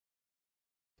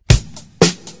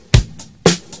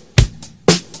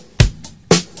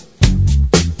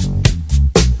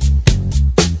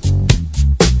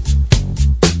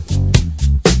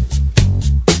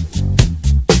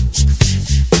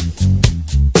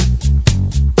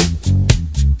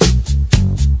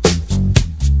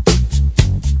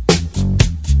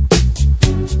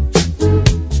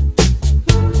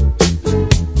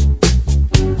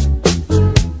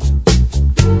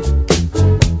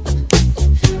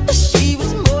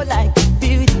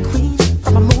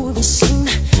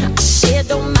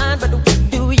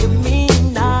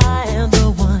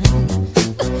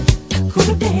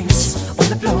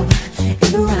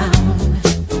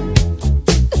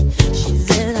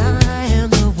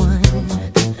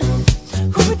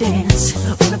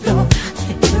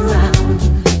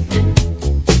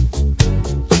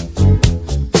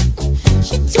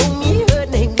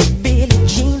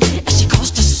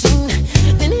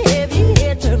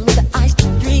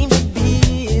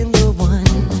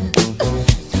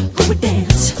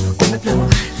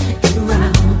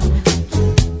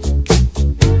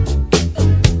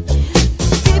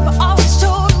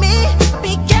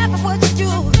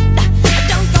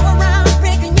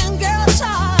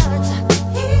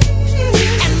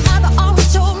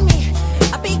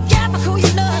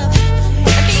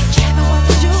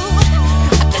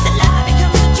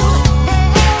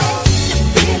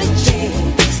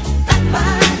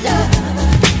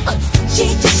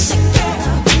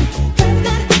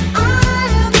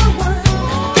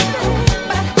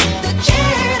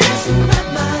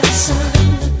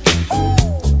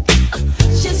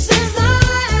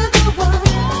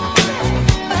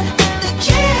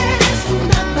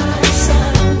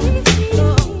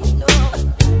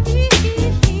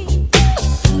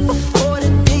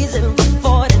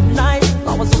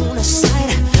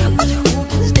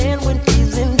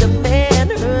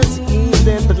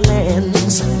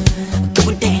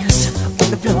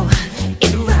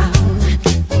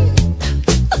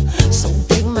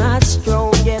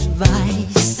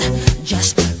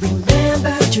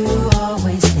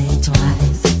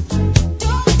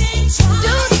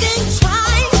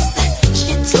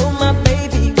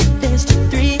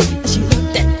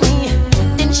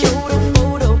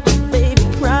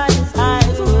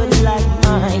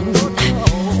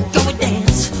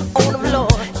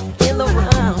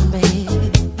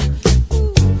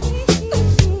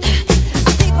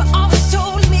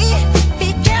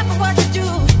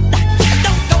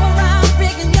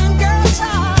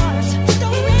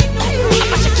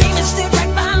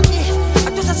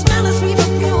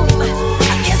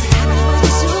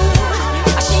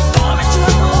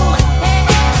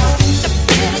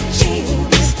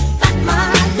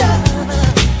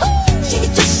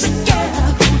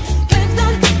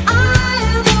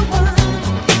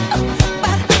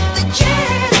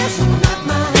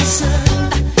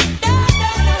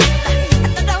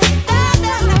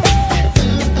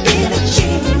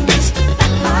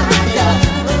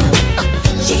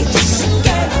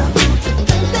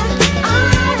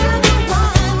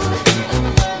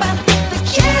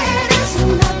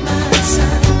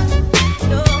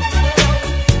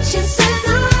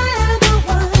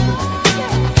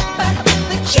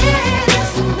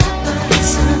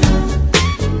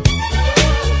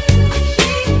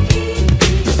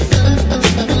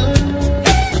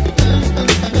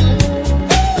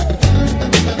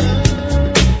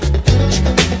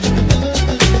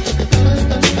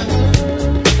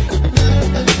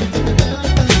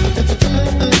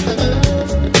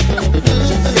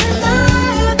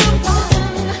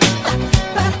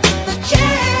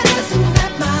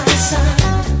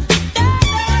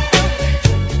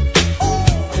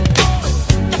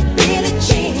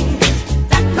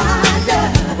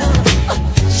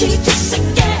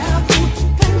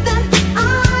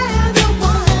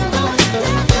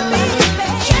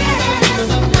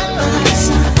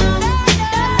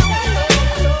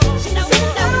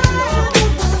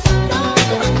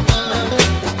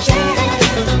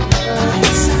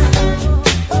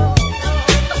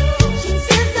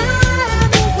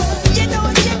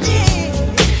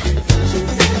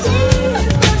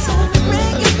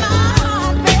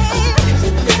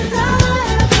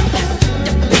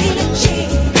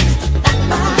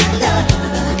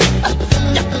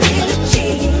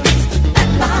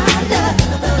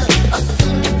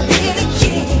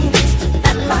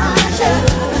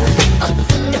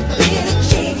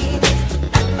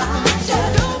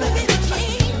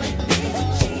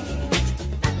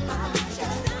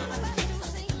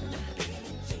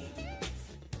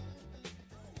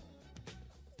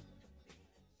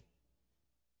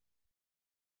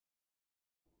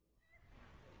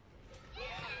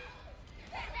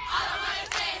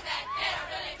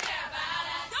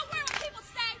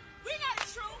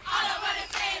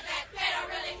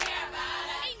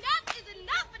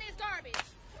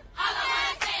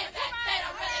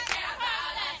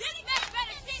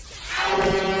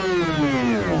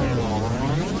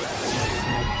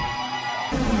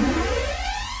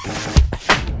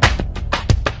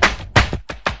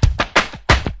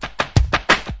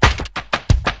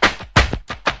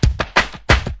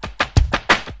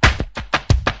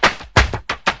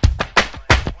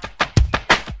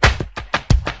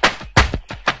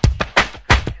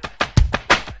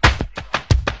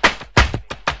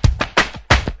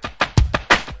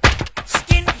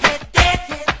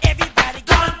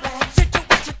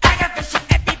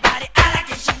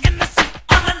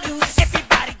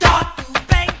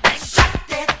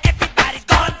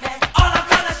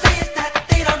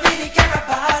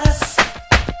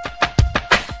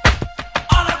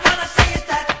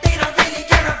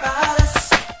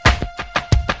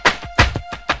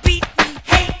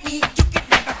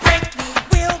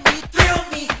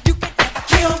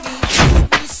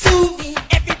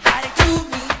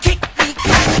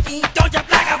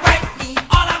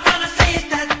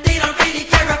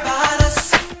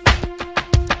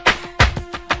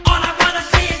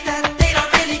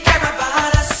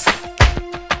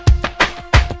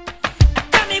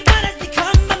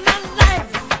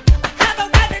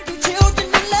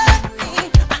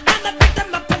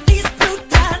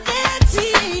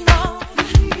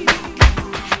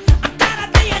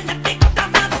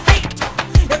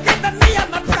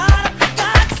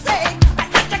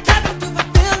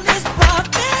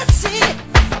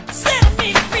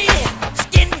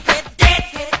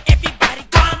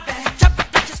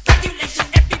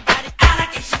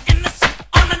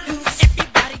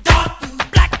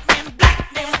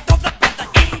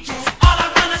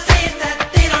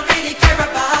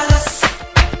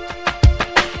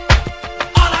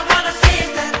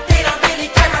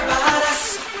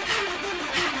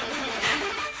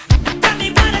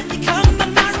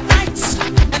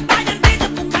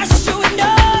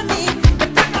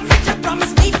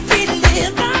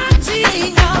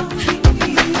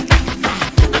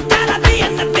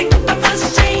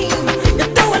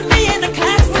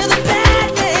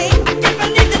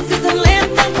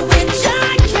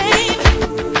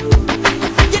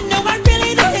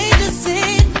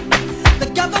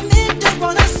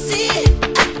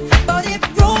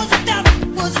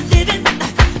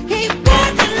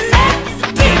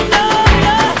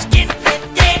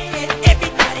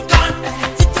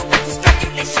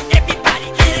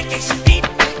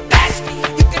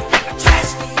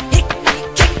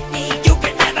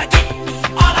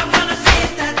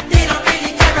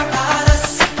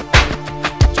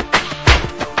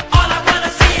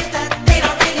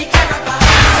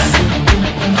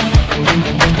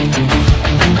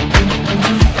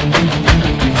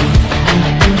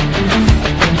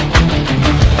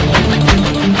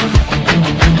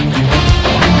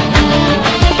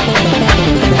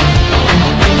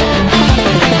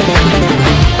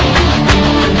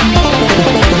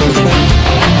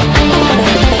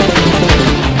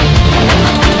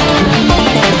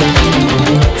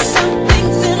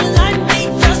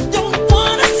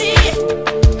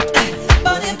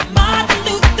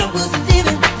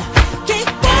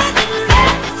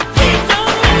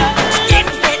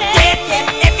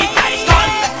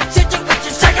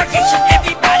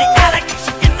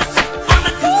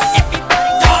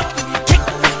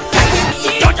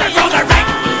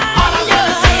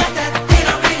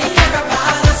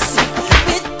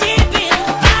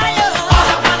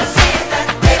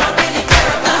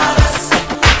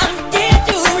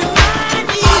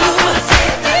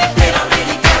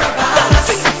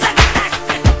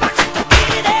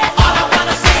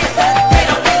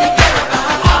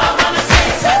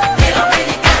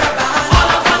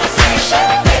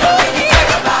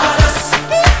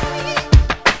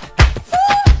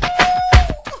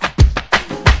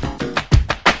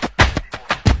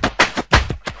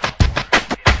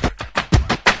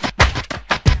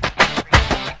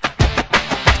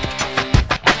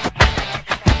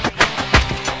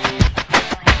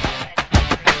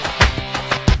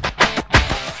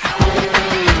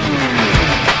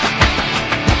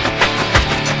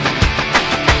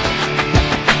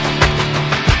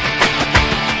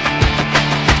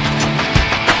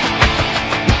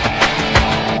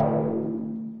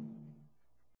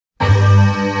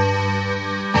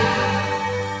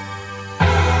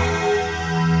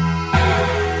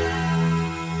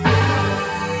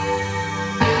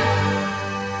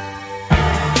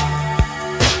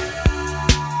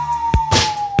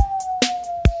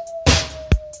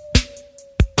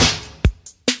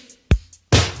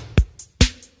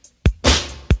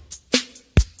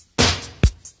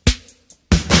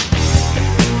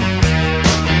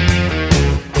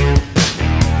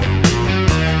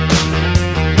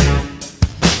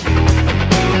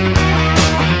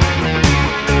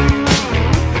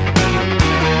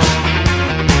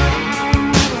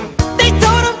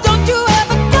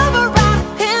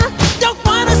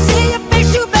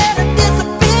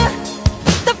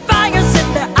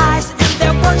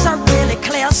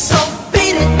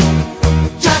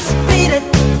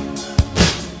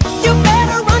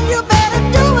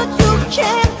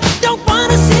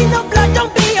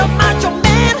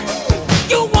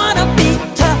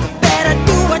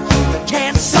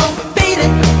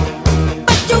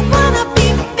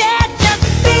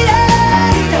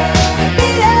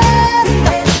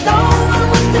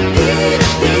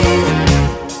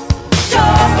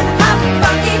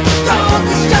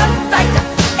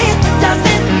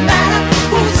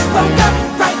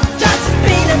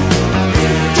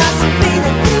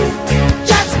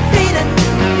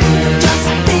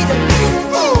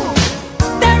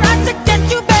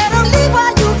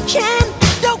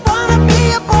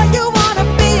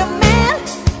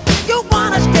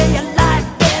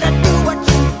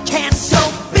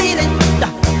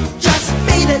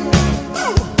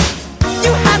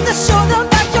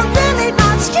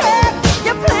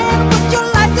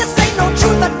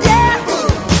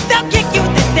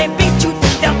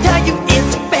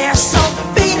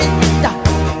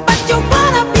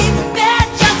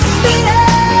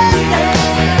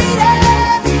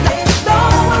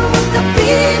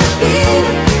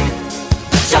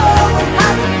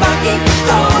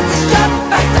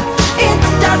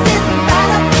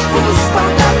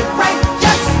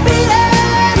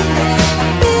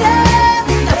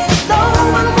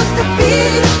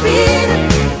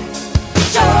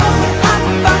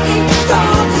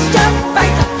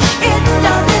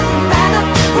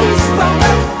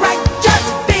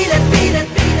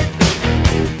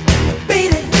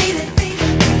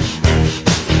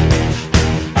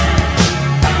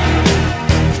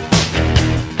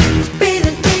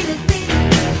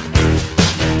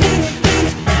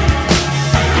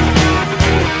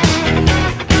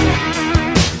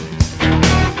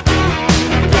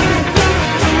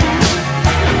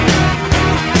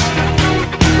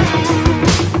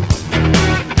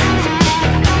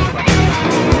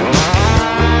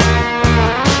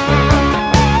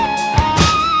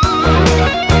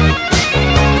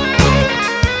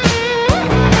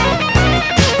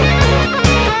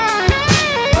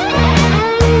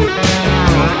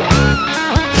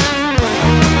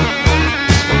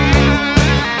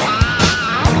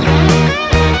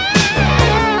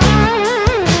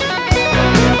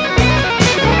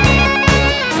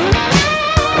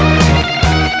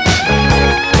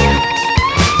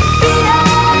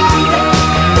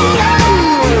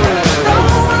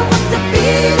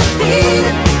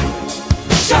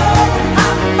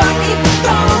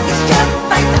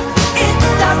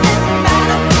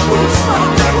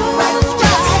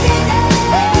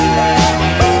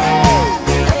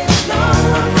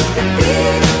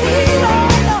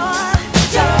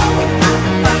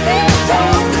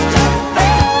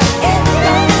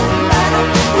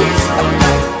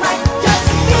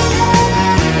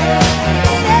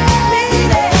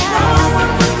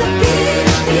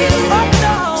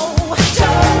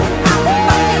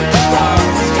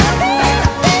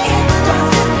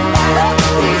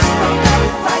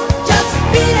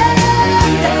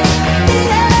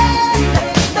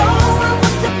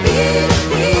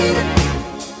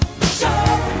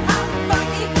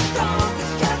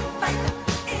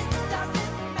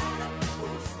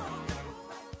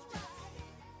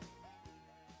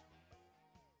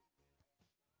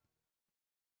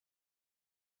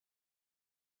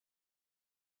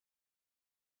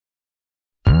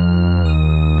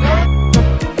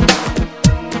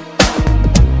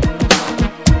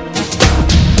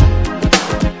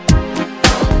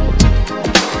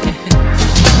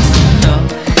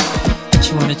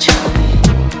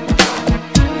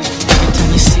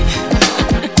You see,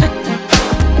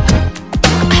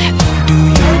 do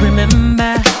you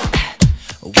remember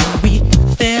when we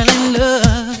fell in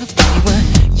love? We were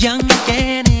young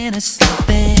and innocent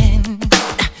then.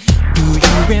 Do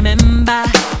you remember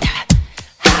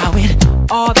how it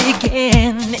all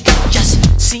began? It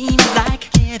just seemed like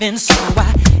heaven, so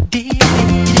I did it.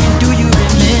 Do you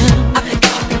remember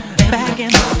back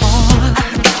in the fall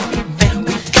when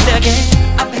we did again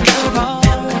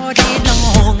all day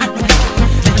long?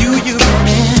 Do you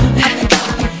remember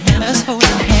us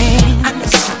holding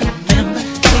hands? Remember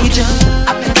each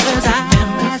other's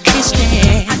eyes we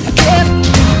stared?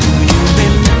 Do you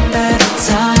remember the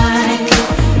time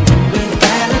we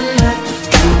fell in love?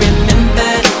 Do you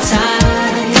remember the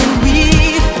time when we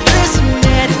first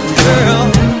met, girl?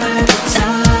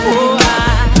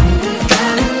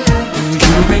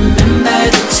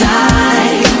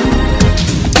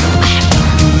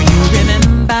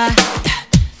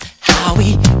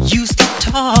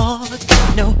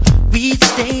 No, we'd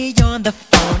stay on the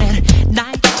phone at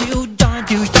night till dawn.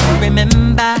 Do you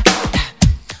remember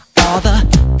all the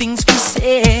things we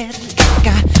said? Like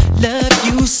I love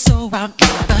you so I'll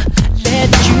never let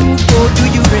you go. Do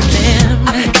you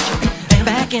remember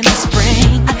back in the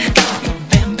spring?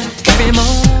 Remember every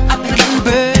morning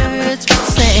birds would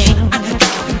sing.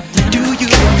 Do you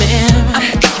remember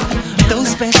those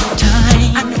special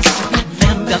times?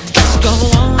 The bus go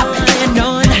on and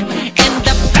on.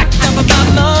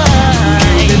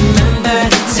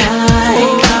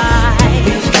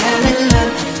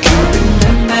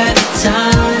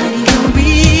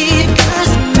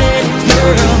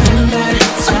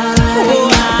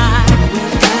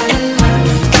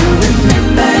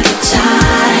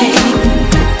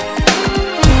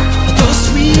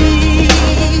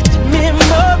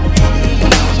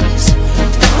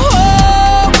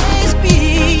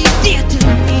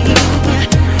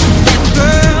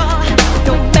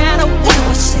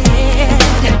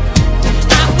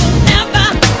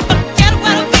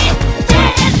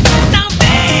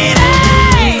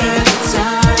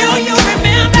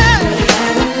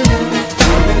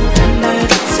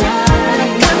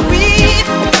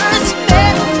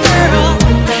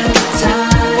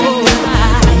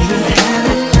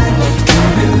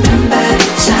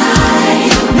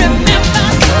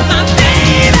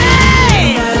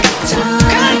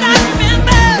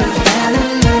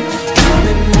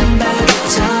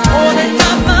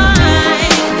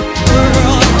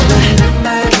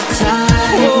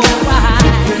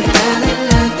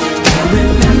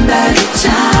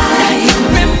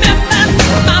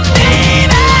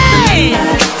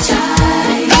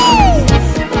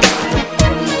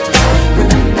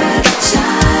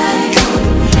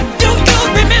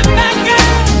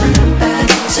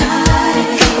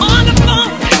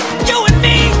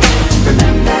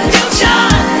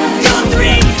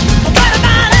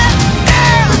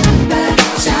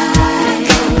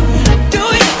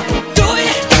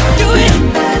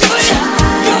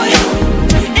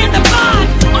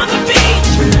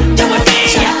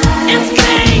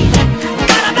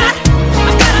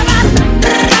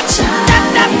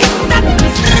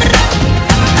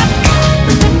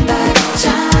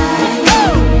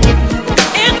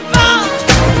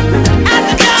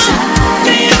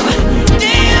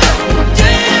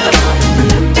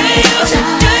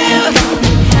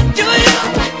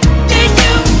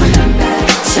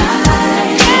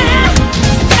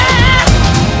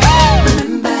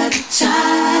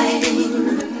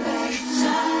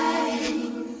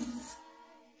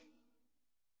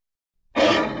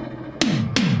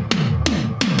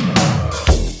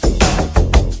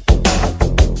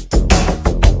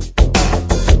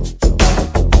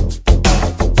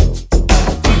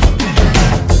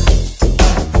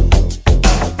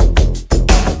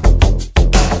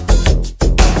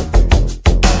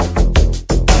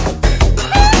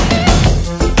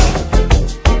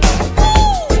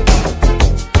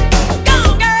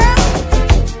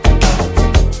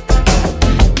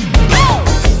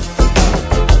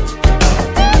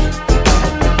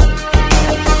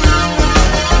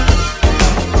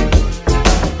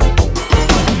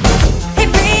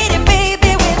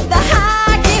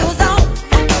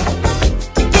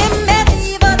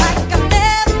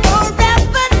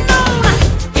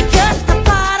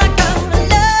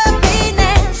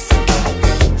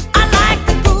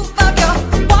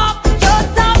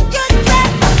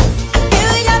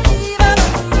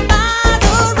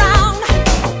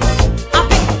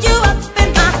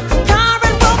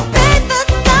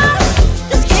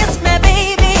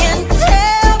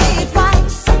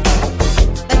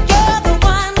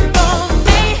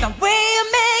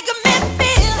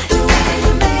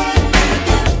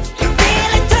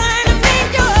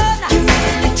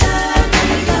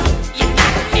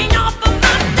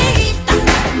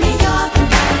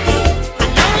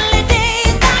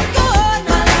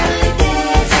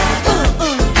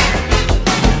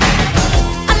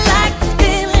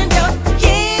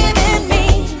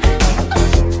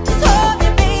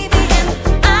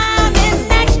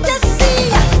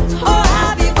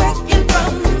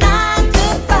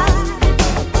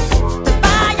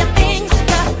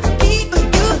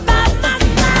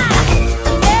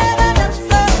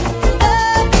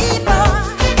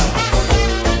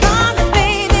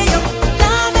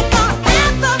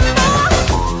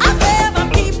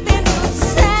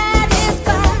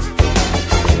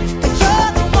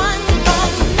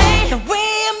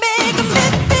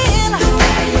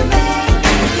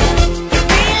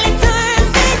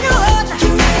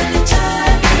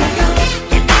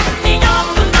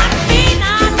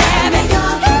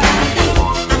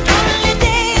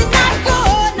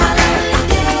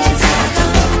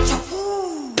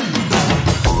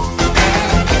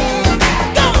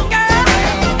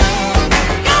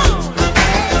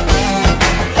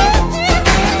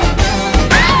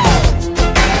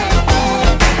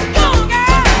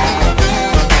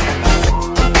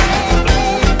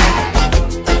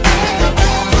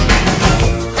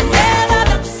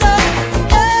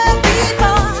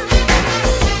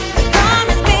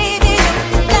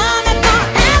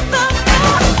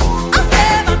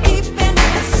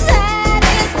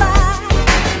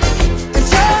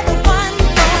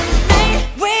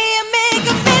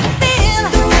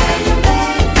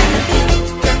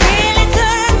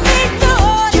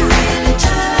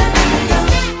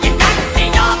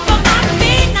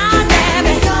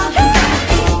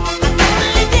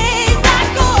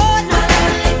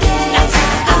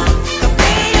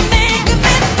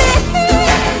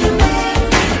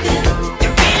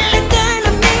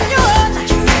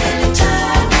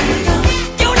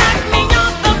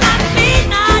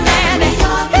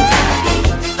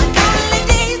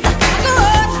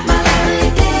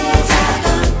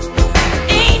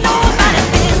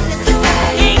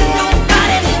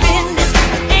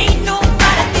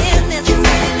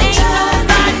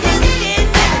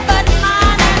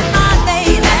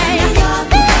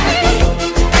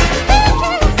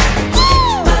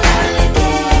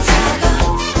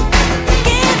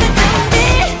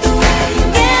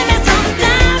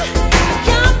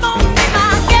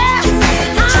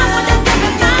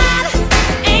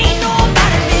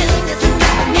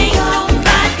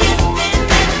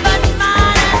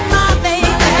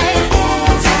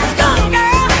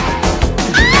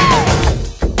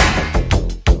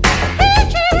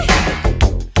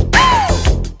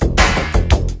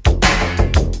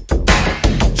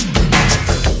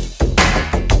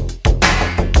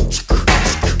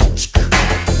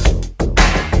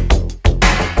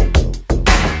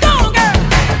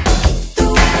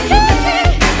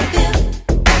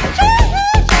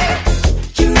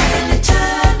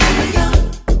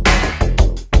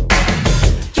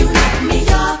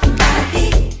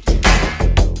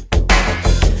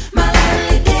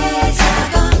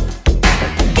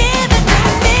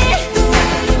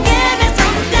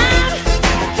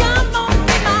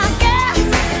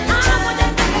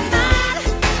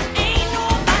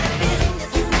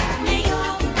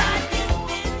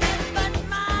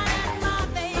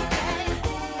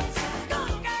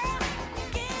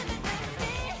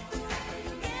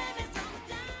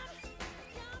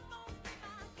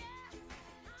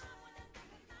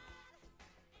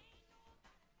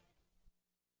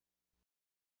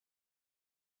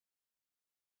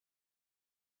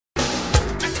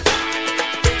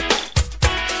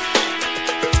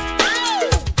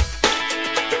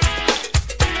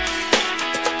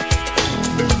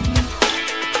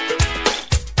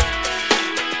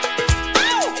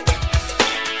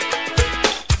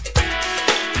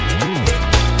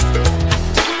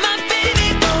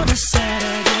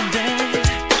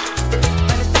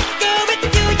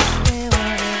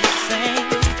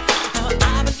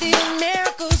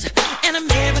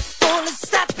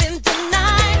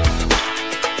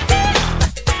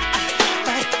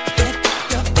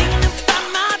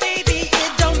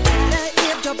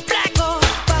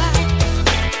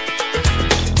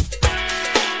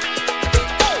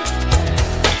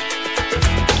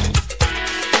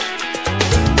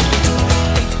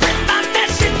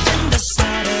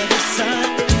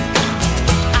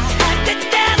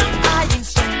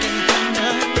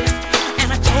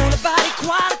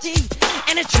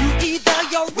 either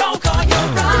you're wrong or you're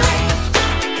right.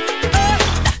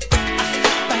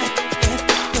 But if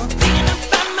you're thinking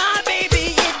about my baby,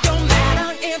 it don't matter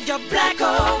if you're black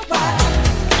or white.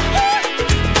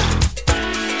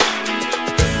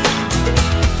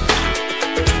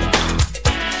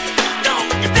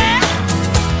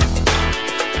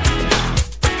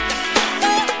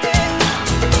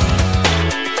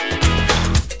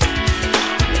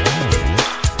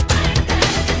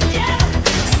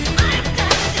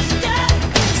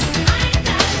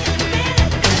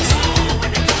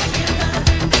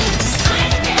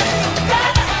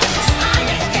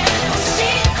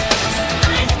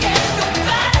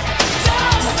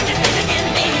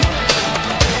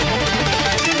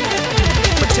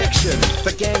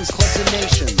 For gangs, clubs, and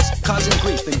nations, causing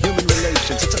grief in human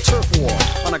relations. It's a turf war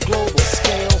on a global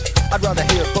scale. I'd rather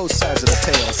hear both sides of the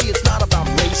tale. See, it's not about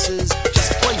races,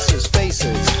 just places,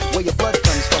 faces. Where your blood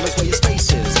comes from is where your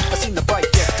space is. I've seen the bright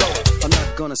get duller. I'm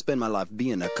not gonna spend my life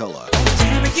being a color.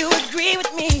 Tell me you agree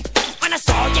with me when I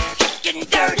saw you kicking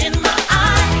dirt in my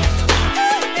eye.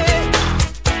 If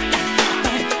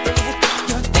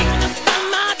you're thinking about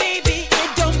my baby, it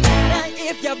don't matter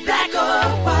if you're black or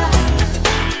white.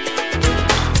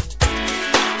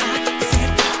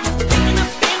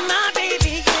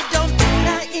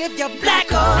 If you're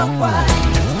black or white,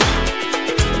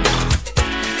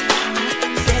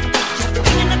 I said if you're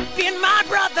thinking of being my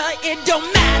brother, it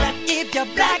don't matter if you're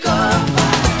black or white.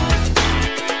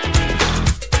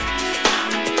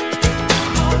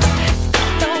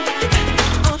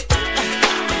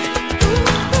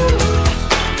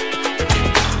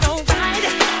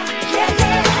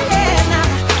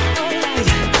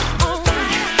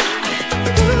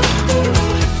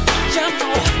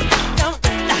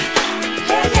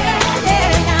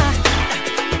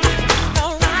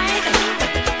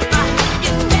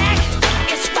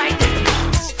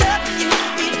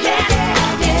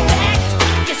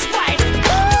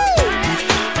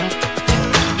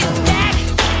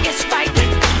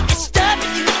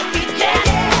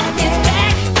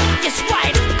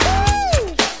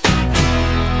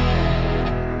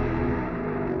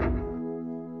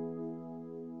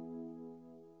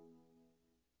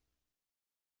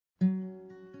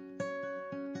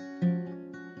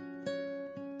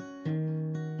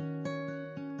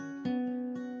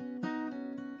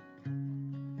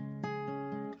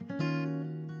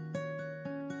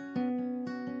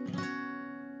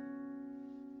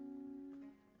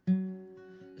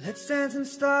 Let's dance in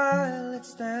style,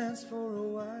 let's dance for a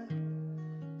while.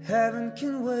 Heaven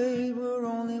can wait, we're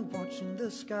only watching the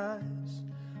skies.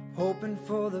 Hoping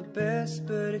for the best,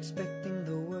 but expecting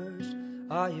the worst.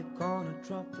 Are you gonna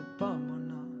drop the bomb or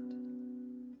not?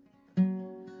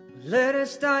 Let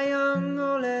us die young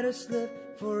or let us live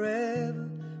forever.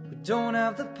 We don't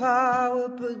have the power,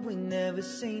 but we never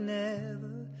say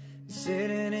never.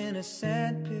 Sitting in a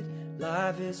sandpit,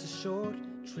 life is a short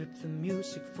trip. The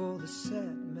music for the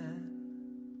sad man.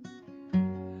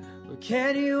 Well,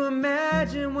 can you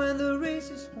imagine when the race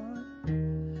is won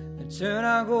and turn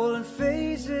our golden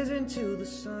faces into the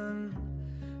sun?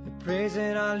 We're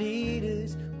praising our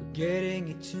leaders, we're getting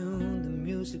it tuned. The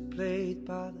music played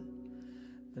by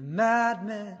the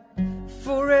madman.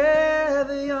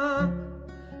 Forever young,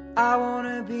 I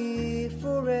wanna be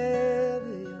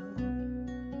forever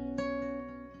young.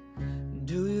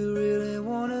 Do you really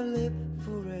wanna live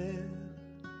forever,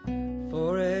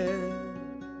 forever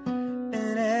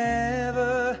and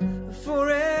ever?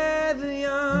 Forever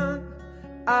young,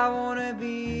 I wanna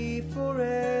be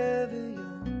forever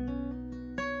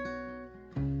young.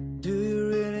 Do you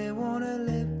really wanna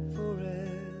live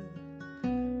forever,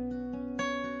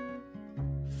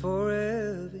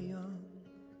 forever young?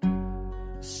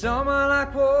 Some are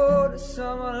like water,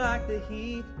 some are like the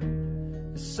heat.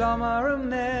 Some are a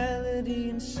melody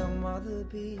and some are the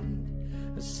beat.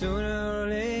 Sooner or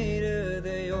later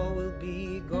they all will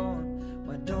be gone.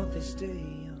 Why don't they stay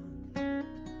young?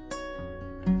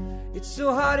 It's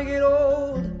so hard to get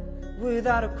old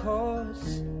without a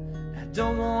cause. I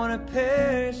don't wanna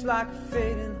perish like a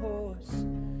fading horse.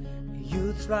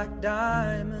 Youth's like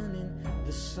diamond in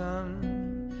the sun,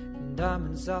 and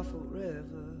diamonds are forever.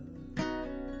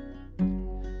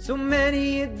 So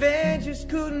many adventures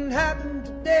couldn't happen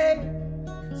today.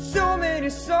 So many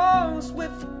songs we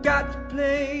forgot to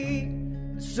play.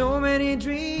 So many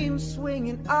dreams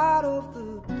swinging out of the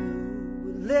blue.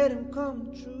 We let them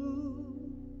come true.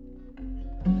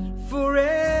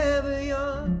 Forever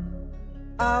young,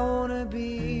 I wanna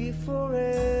be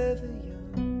forever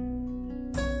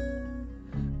young.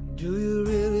 Do you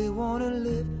really wanna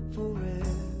live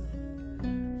forever,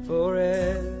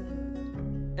 forever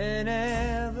and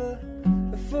ever?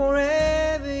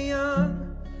 Forever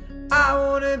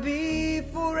wanna be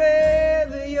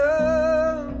forever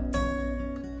young?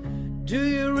 Do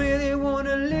you really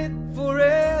wanna live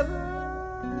forever?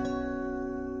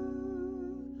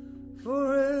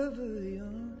 Forever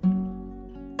young.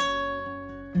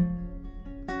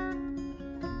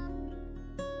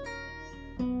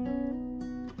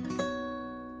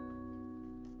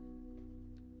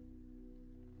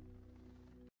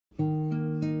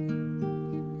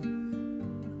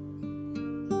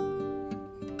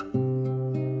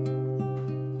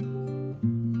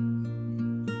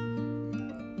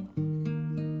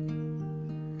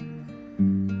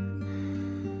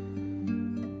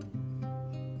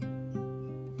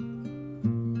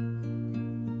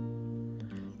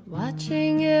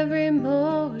 Watching every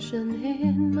motion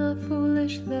in my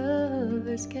foolish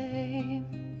lover's game,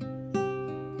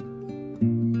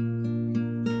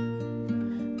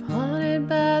 haunted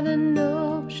by the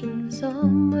notion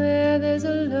somewhere there's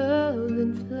a love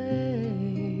in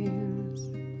flames,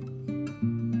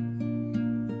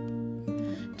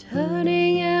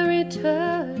 turning and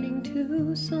returning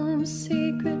to some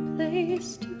secret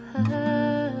place to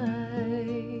hide,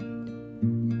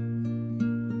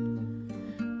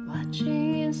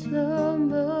 watching in slow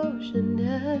motion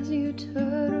as you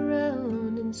turn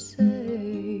around and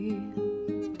say,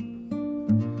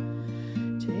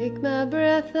 take my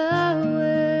breath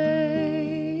away,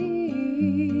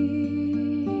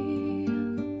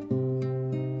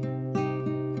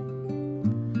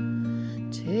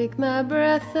 take my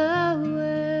breath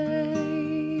away.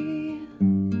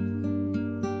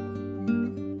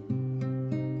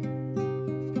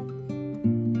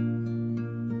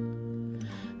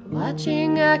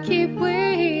 Watching, I keep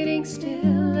waiting,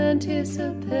 still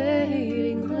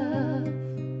anticipating love,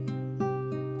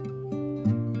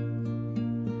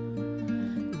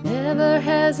 never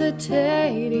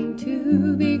hesitating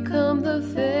to become the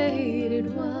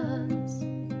fated ones,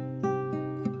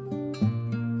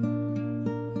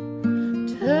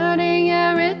 turning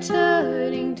and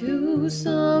returning to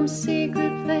some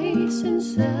secret place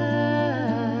inside,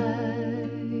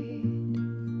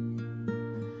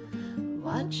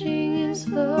 watching in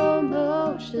slow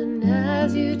motion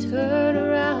as you turn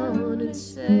around and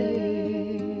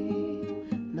say,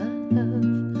 my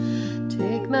love,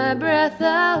 take my breath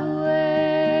away,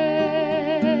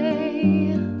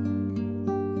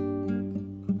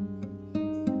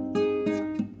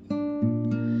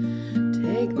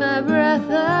 take my breath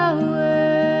away.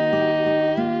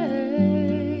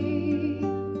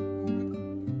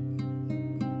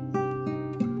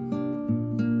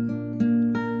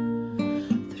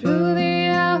 Through the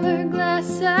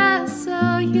hourglass I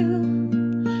saw you,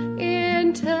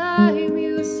 in time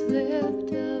you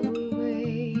slipped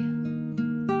away.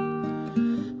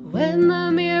 When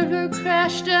the mirror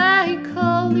crashed I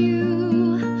called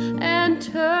you and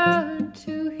turned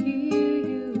to hear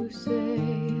you say,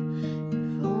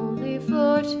 if only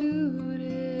for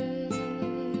today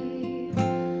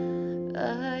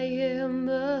I am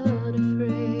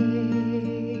unafraid.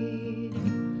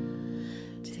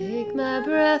 Take my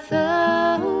breath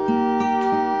away,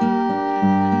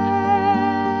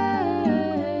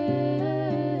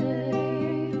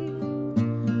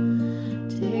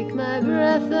 take my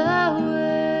breath away,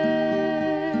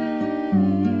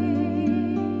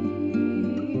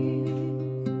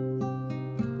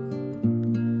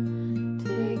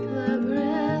 take my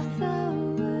breath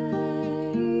away,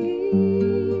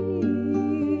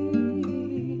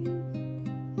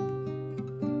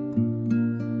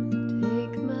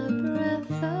 take my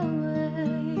breath away.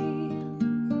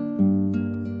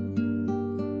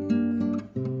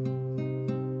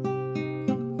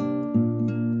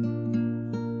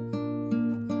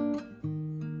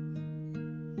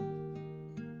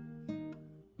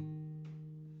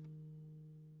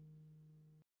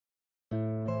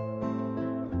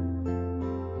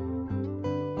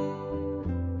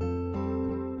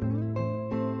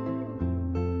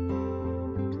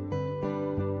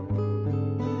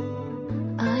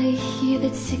 I hear the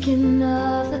ticking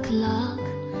of the clock.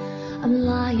 I'm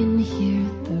lying here,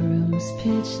 the room's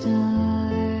pitch dark.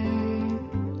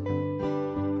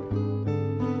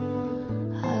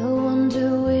 I wonder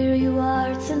where you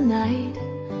are tonight.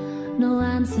 No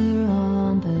answer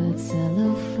on the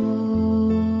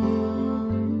telephone,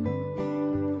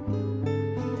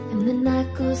 and the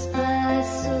night goes by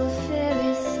so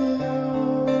very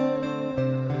slow.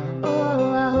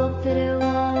 Oh, I hope that it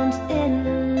won't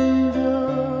end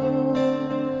though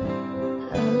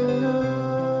alone.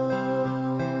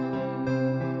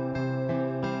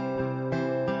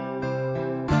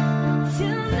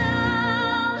 Till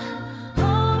now,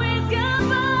 always got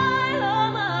by on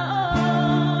my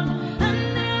own. I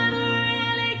never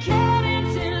really cared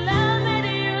until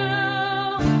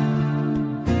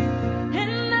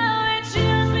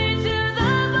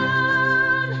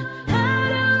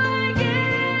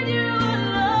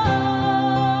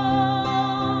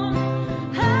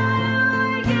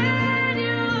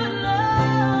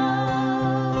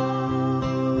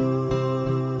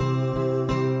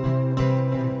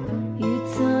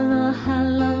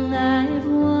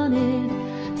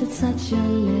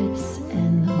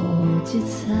you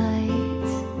tight.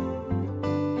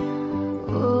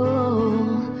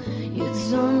 Oh, you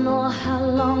don't know how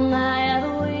long I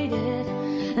have waited,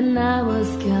 and I was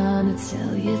gonna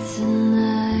tell you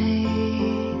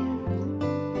tonight.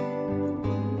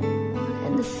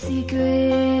 And the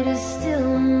secret is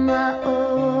still my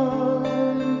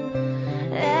own,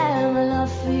 and my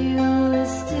love for you is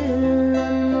still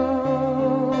unknown,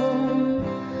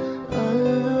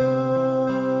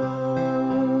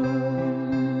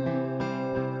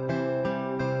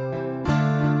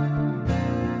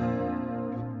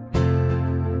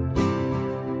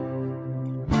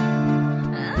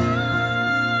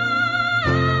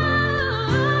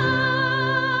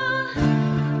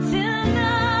 till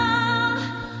now,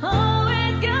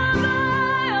 always gone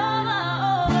by on my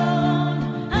own.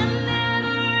 I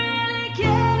never really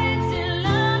cared till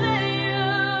I met you,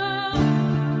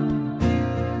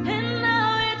 and now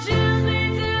you choose me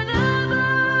to the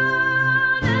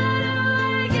bone. How do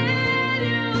I get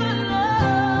you alone?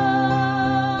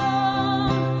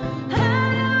 How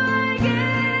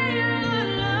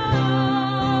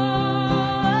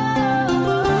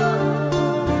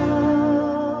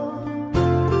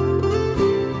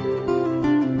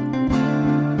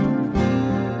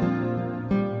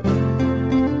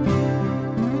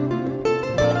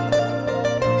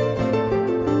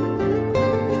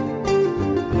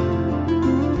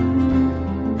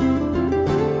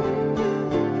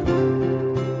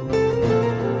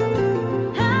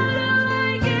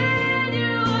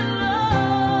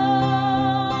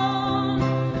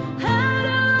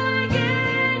do I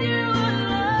get you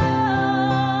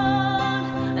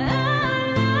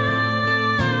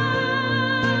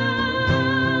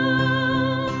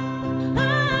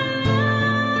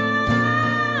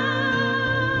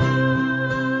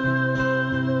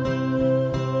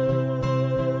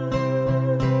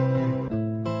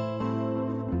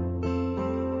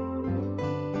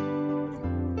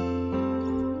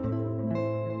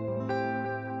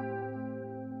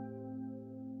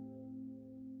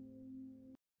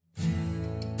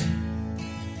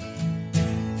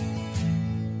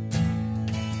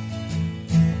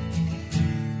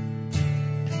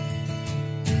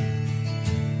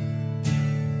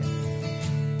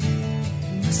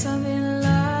must have been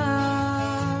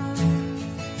love,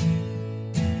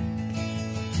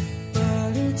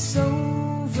 but it's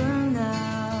over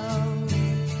now.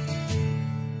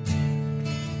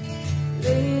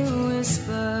 Lay a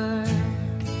whisper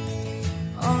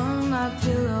on my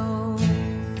pillow,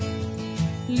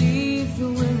 leave the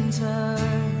winter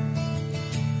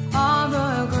on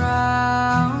the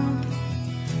ground.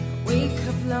 Wake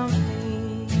up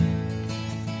lonely,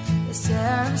 is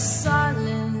there a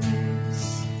silence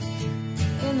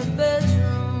in the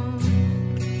bedroom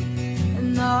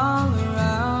and all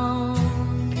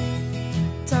around?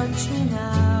 Touch me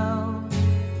now,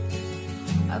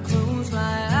 I close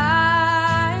my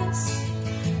eyes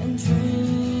and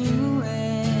dream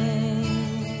away.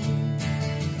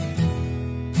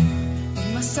 It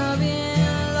must have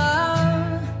been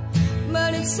love,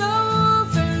 but it's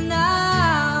over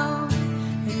now.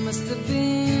 It must have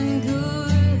been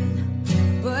good,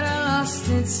 but I lost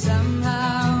it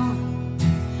somehow.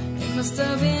 It must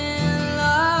have been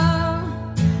love,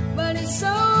 but it's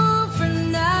over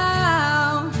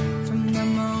now. From the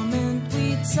moment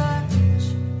we touch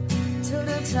till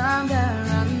the time that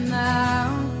runs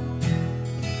out,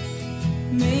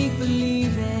 make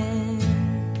believing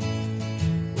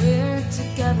we're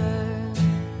together,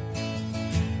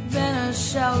 then a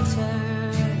shelter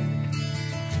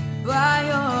by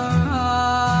your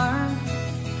heart,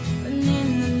 and in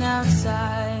and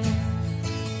outside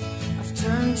I've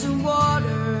turned to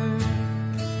water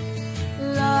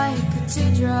like a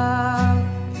teardrop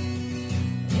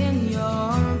in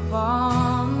your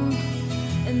palm.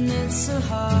 And it's a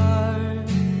hard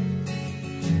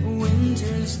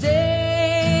winter's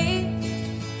day,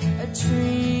 a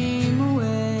dream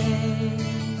away.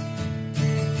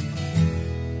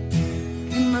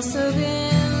 It must have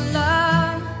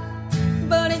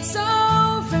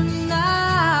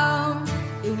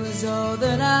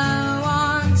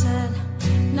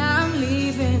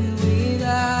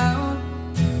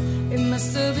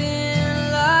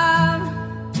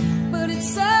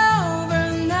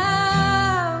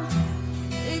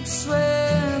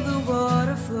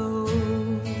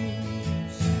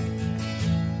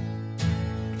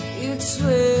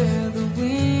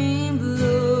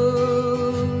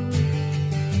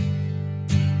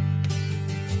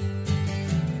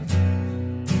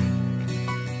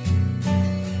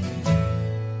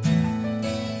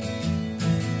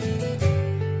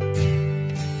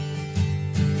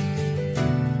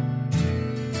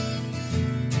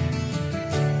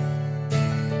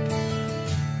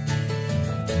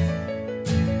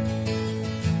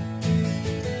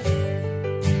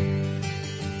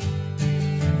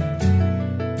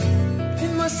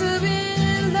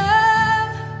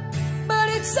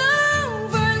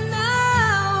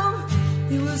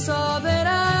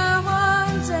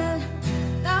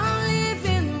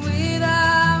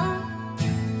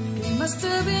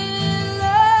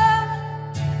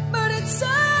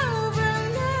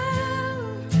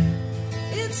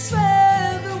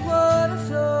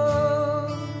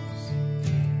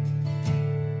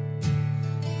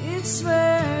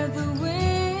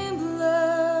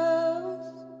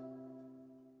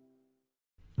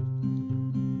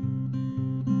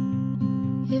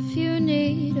you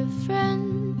need a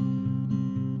friend,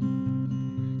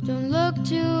 don't look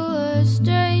to a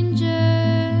stranger.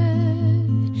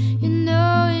 You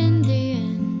know in the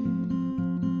end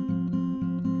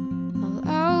I'll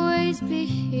always be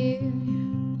here.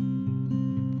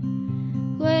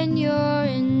 When you're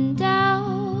in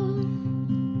doubt,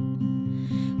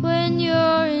 when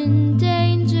you're in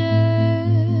danger,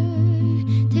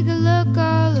 take a look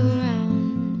all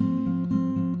around,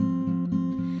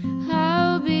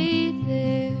 I'll be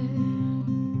there.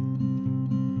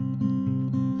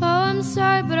 Oh, I'm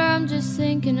sorry, but I'm just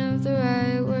thinking of the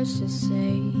right words to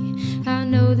say. I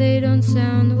know they don't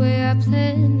sound the way I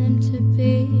planned them to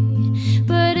be,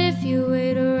 but if you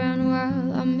wait around a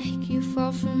while, I'll make you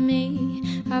fall for me.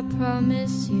 I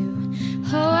promise you,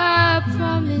 oh, I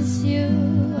promise you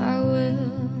I will.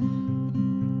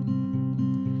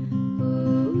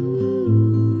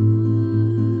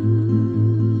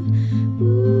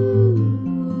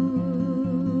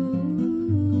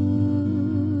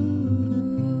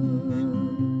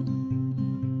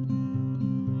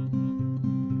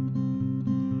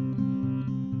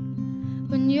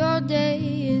 When your day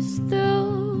is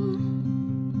through,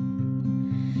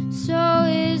 so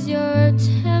is your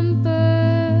temper.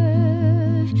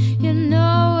 You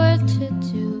know what to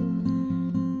do.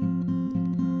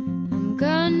 I'm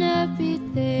gonna be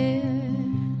there.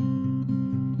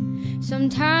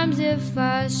 Sometimes if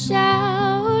I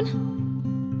shout,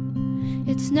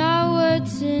 it's not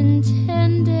what's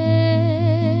intended.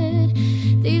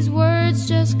 These words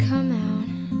just come out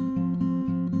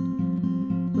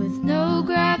with no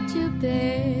grab to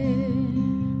bear.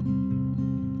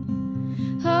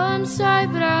 Oh, I'm sorry,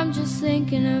 but I'm just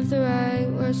thinking of the right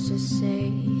words to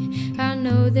say. I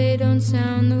know they don't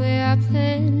sound the way I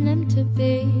planned them to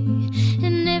be,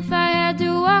 and if I had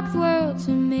to walk the world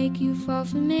to make you fall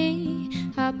for me,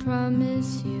 I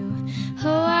promise you,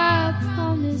 oh, I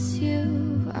promise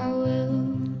you I will.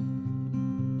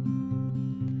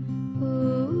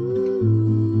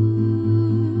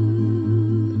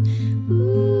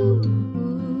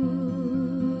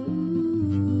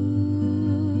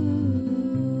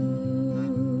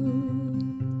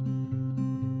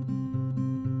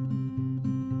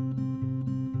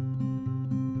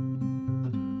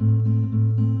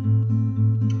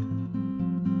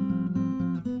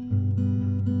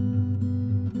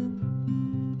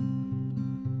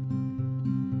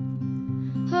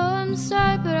 I'm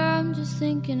sorry, but I'm just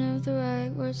thinking of the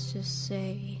right words to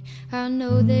say. I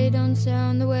know they don't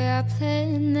sound the way I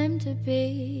planned them to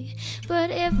be,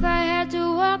 but if I had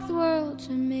to walk the world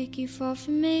to make you fall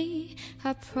for me,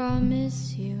 I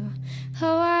promise you,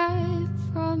 oh, I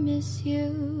promise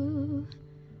you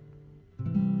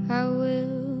I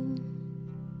will.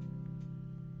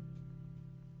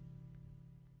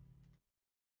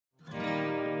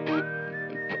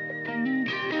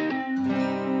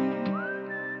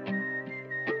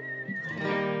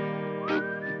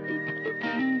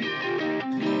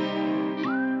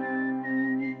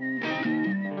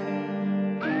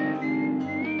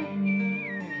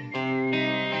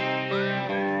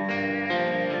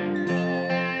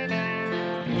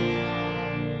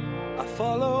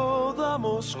 Follow the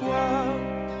Moskwa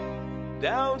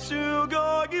down to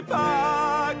Gorky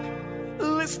Park,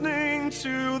 listening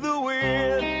to the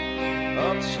wind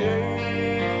of change.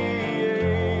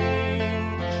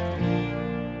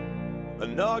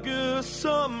 An August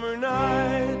summer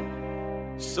night,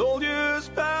 soldiers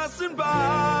passing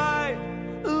by,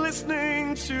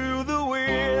 listening to the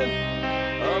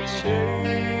wind of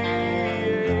change.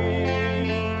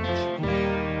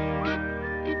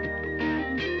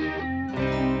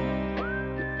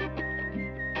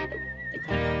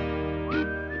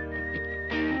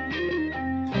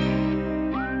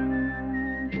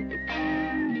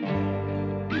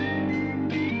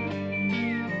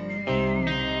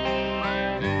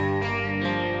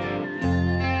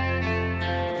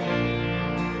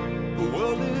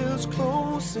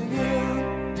 Closing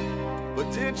in,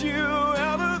 but did you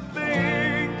ever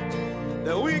think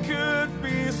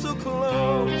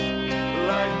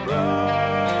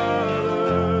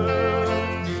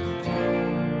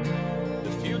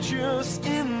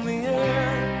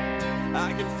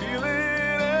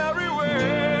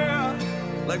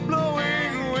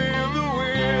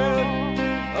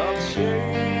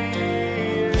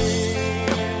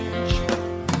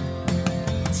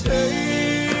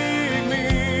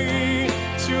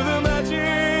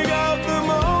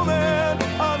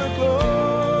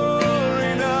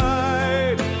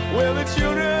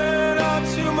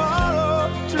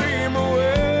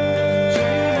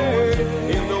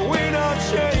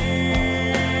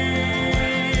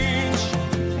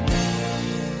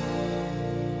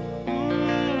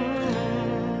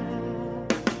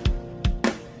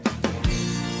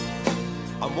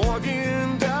I'm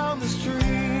walking down the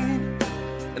street,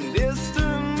 and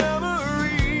distant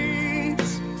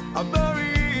memories are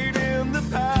buried in the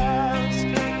past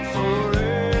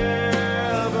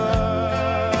forever.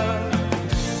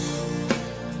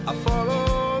 I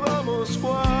follow the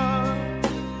Moskwa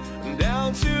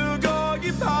down to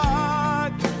Gorky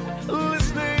Park,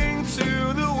 listening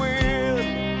to the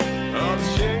wind of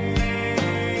change.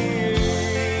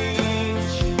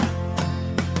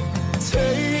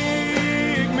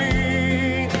 Take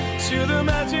me to the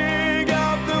magic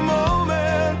of the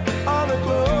moment on a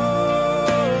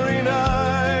glory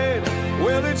night,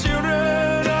 where the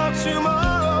children of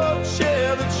tomorrow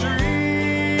share the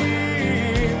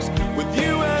dreams with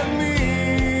you and me.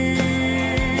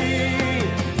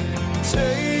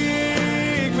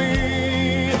 Take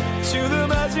me to the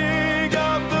magic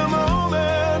of the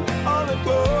moment on a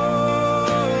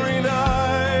glory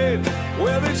night,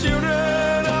 where the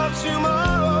children of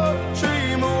tomorrow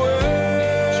dream away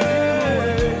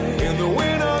in the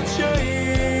wind of change.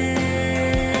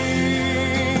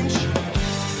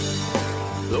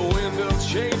 The wind of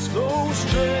change blows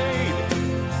straight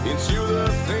into the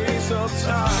face of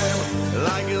time,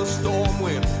 like a storm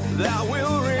wind that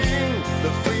will ring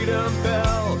the freedom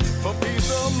bell for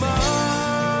peace of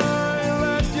mind.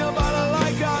 Let your body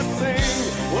like I sing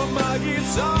what my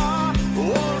guitar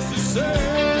wants to say.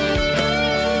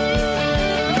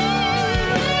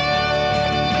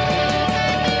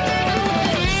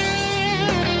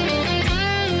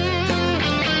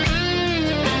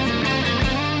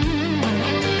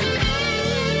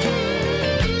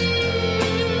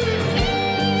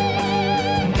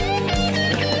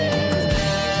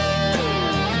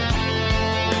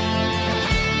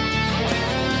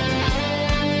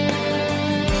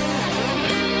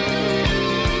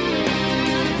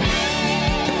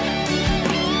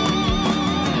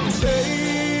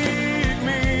 Take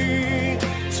me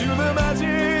to the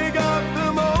magic of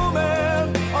the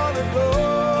moment on a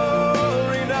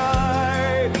glory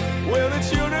night, where the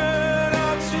children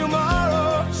of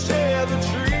tomorrow share the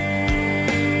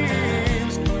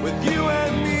dreams with you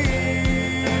and me.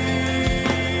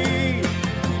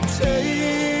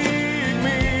 Take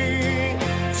me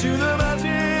to the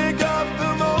magic of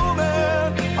the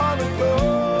moment on a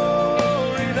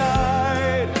glory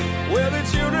night, where the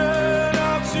children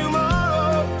of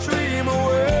tomorrow dream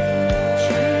away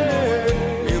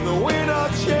in the wind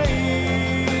of change.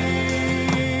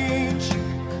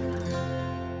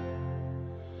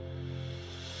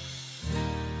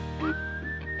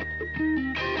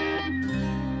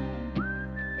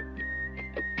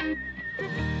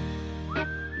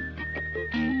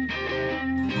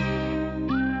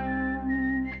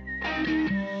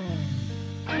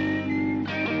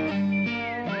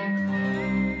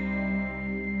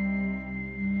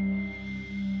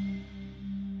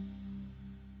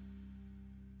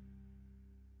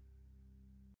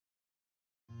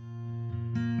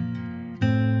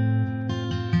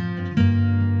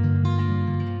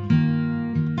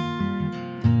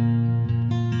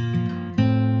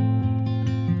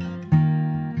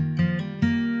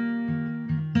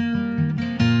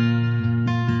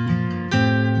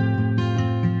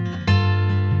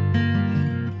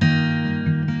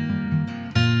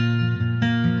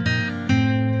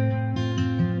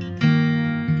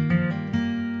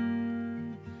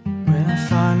 When I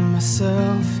find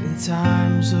myself in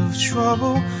times of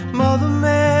trouble, Mother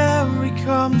Mary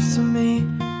comes to me,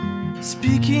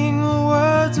 speaking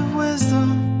words of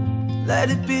wisdom, let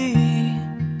it be.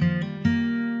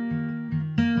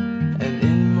 And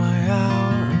in my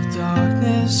hour of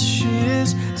darkness, she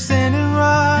is standing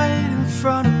right in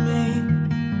front of me,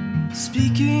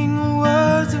 speaking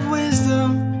words of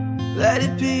wisdom, let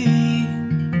it be.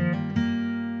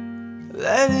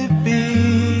 Let it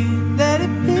be, let it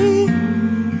be,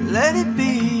 let it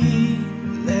be,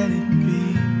 let it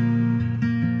be.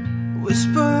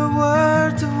 Whisper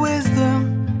words of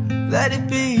wisdom, let it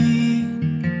be.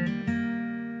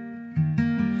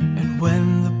 And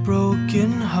when the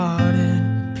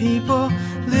broken-hearted people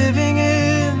living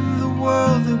in the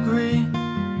world agree,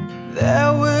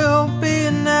 there will be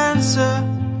an answer,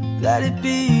 let it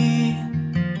be.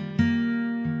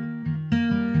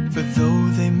 For though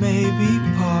they may be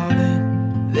parted,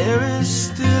 there is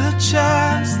still a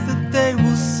chance that they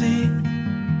will see.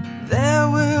 There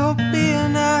will be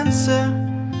an answer,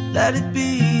 let it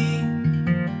be.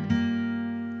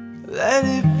 Let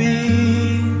it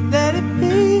be, let it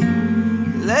be,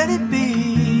 let it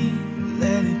be,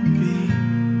 let it be.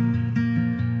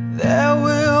 There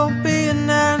will be an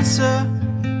answer,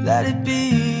 let it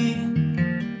be.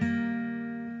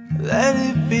 Let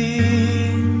it be,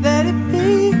 let it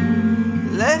be,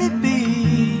 let it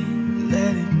be,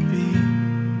 let it be.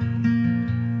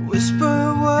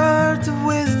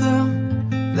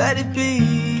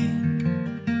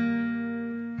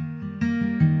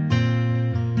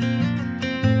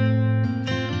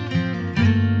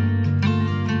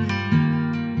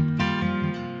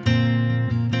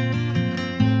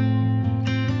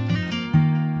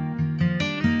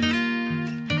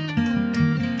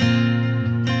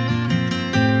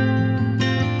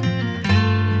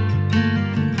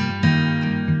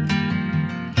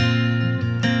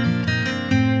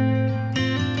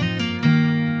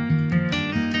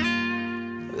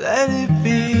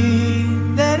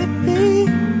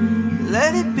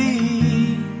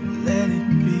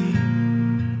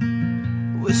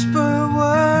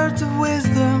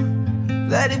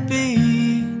 let it be.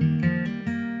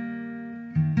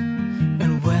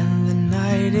 And when the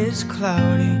night is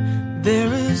cloudy,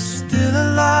 there is still a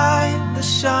light that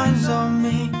shines on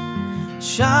me.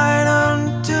 Shine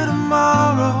until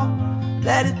tomorrow,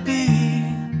 let it be.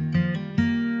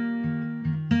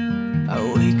 I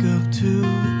wake up to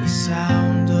the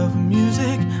sound of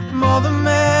music, Mother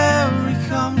Mary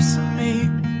comes to me,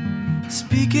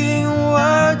 speaking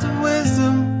words of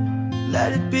wisdom,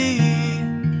 let it be.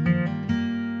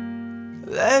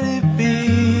 Let it be,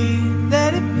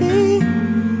 let it be,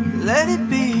 let it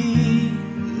be,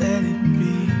 let it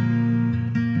be.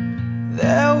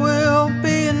 There will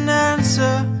be an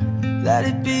answer, let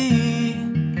it be.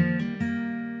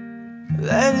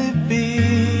 Let it be,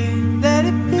 let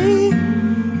it be,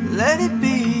 let it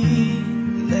be,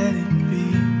 let it be.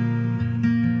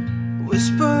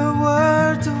 Whisper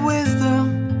words of wisdom,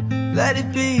 let it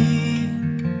be.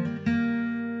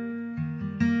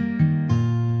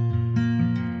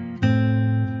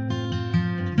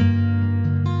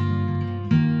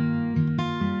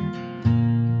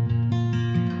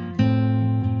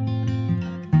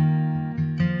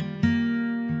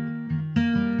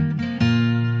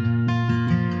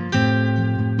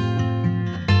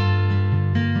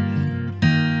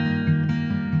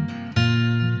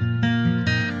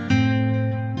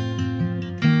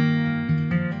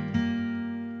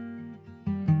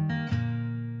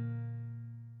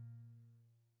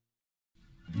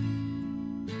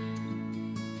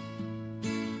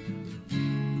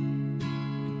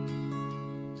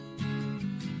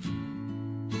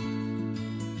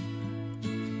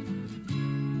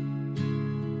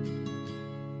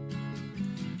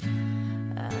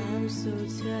 I'm so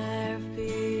tired of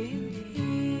being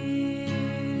here.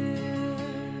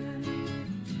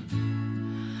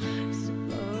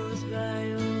 Supposed by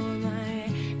all my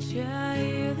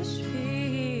childish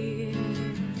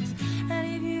fears. And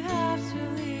if you have to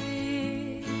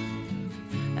leave,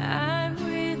 I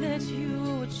pray that you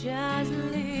would just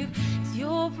leave. 'Cause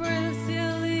your presence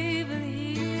still living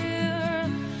here,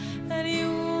 and you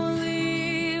won't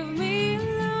leave me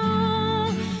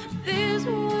alone. This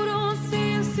would all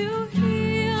seems to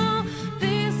heal.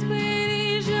 This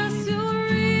pain is just too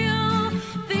real.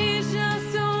 There's just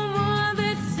so much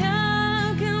that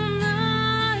time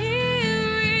cannot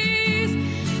erase.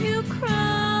 You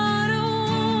cried,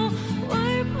 oh,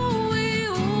 wipe away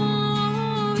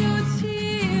all your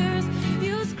tears.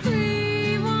 You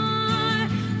scream, I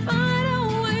find a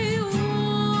way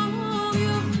all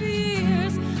your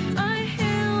fears. I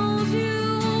held you,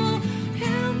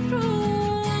 and through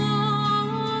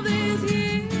all these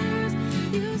years,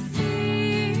 you see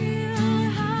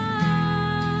I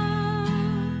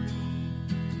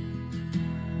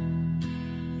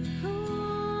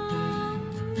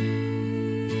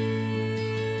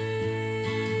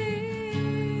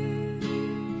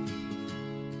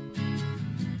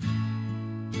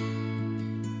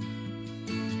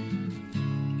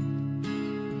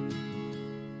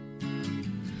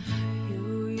You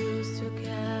used to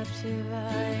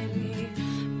captivate me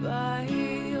by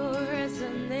your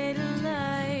resonating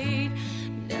light.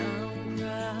 Now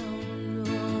round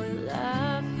all the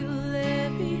life you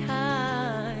left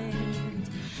behind.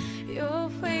 Your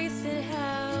face it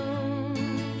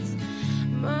hounds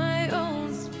my own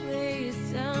place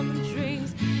and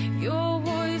dreams. Your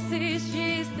voice is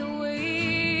chased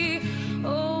away.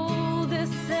 Oh, the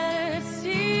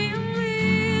sanity in me.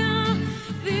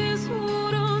 This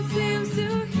world all seems to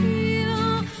heal.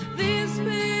 This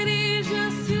pain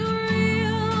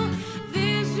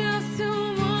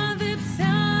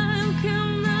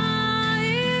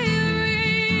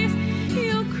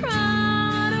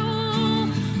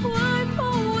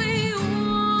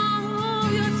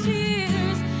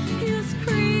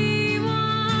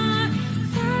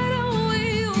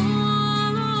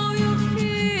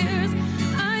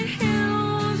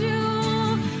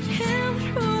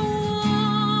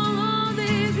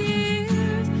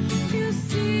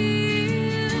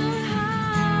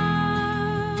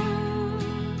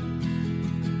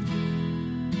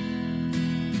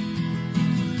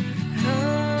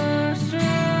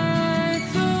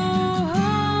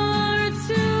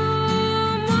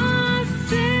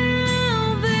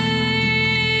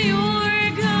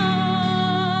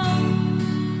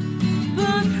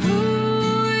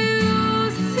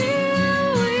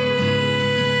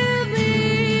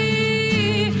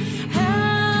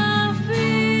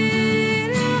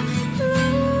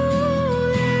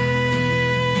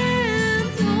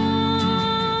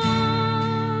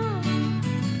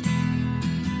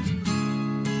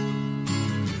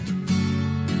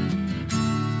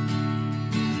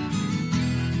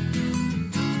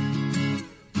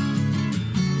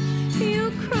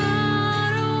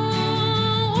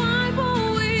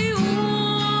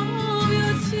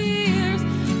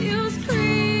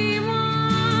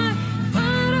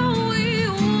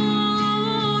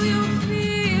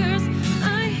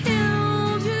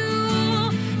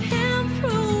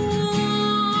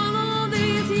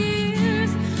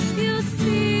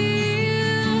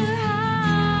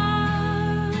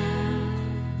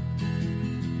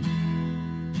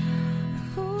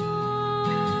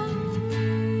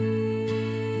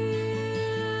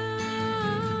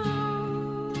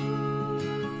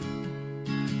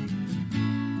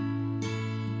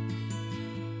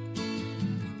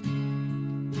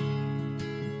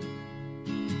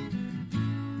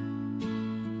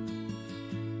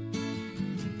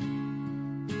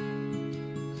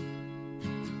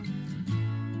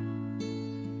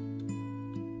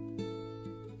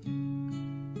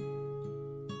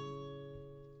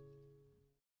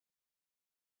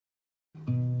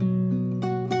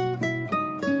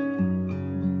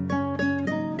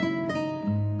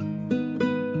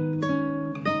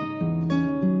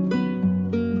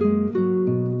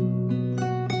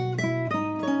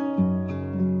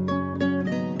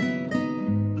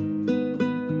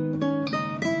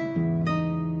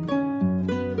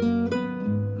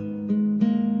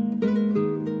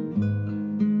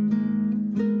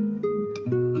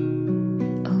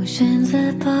Oceans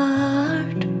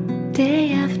apart,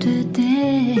 day after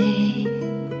day,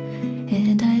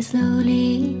 and I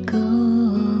slowly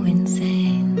go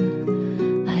insane.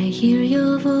 I hear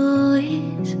your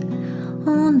voice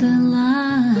on the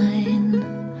line,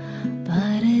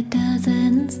 but it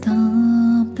doesn't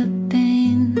stop the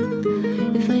pain.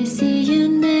 If I see you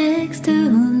next to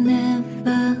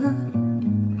never,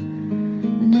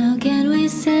 now can we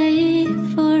say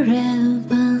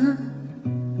forever?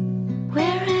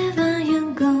 Wherever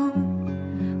you go,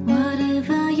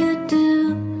 whatever you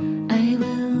do, I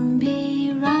will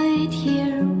be right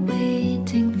here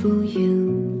waiting for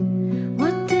you.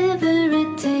 Whatever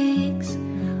it takes,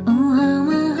 oh how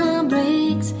my heart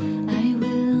breaks, I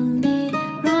will be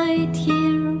right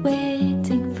here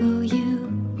waiting for you.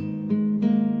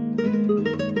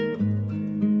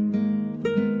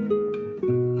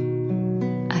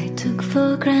 I took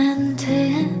for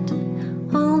granted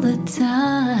all the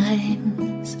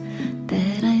times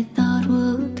that I thought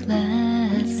would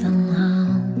last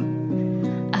somehow.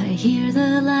 I hear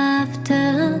the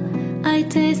laughter, I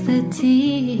taste the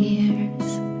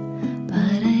tears,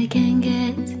 but I can't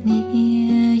get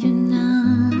near you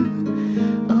now.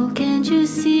 Oh, can't you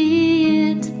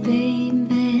see it,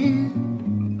 baby?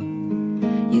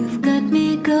 You've got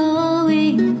me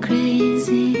going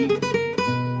crazy.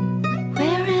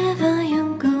 Wherever you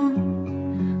go,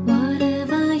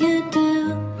 whatever you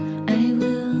do, I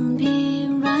will be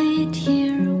right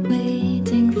here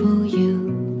waiting for you.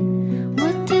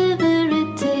 Whatever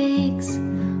it takes,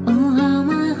 oh how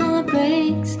my heart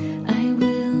breaks, I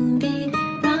will be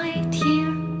right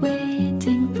here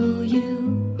waiting for you.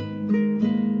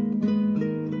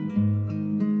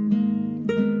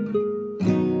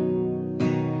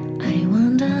 I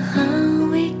wonder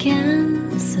how we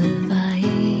can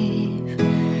survive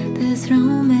this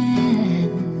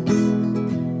romance,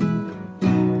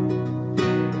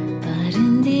 but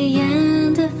in the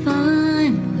end, if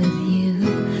I'm with you,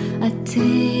 I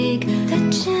take the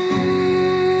chance.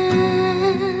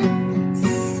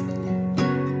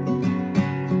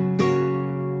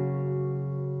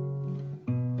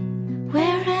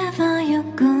 Wherever you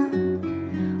go,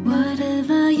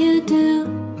 whatever you do,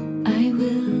 I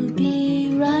will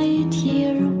be right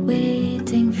here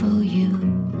waiting for you.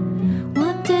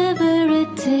 Whatever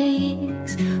it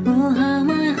takes, oh how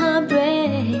my heart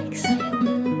breaks, I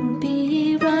will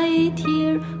be right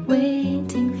here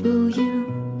waiting for you.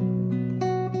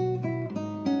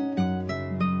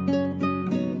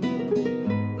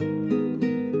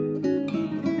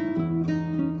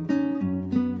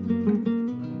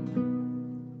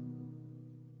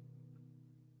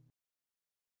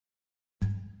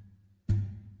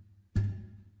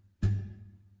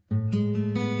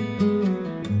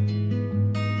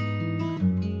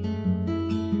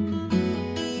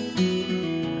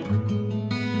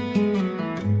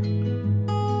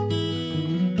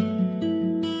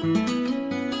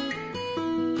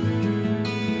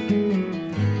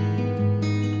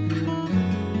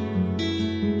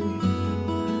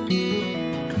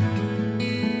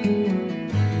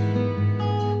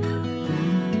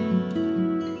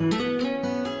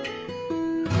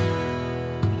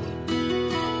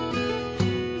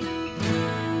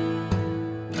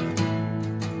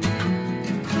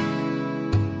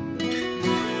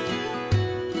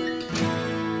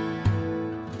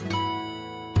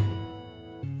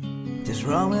 This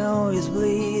Romeo is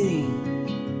bleeding,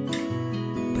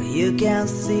 but you can't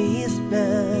see his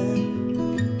blood.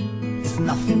 It's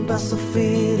nothing but some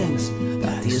feelings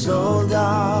that his old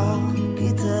dog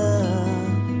guitar.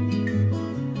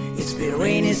 It's been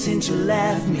raining since you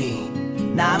left me,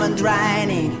 now I'm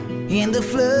drowning in the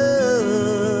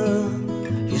flood.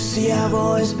 You see I've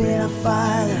always been a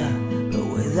fighter, but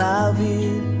without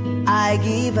you I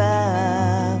give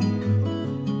up.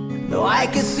 No, I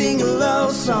can sing a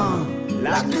love song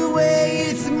like the way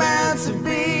it's meant to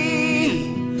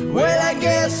be. Well, I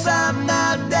guess I'm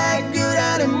not that good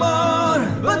anymore,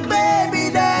 but baby,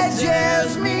 that's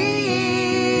just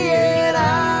me, and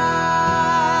I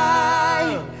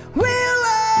will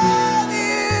love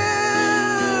you,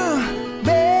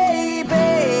 baby.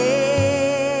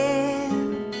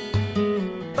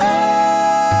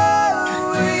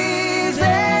 Always,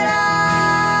 and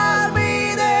I'll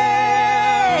be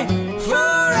there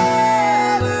forever.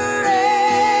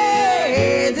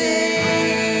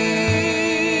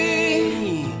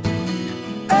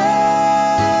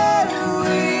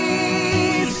 Always.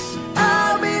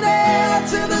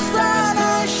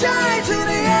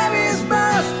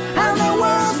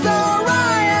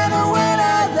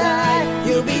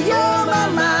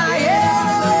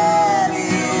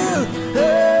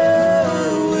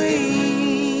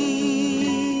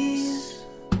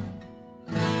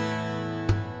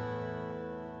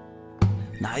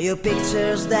 Are your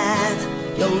pictures that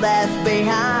you left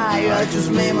behind? Are just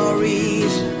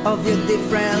memories of your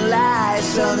different lives?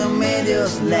 Some that made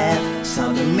us laugh,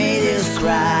 some that made us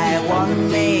cry. One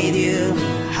that made you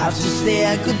have to say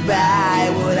a goodbye.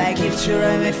 Would I keep to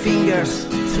run my fingers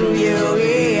through your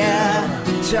ear,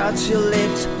 touch your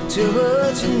lips to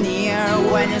hold you near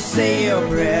when you say your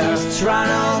prayers? Try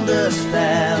to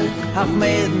understand, I've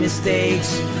made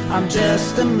mistakes, I'm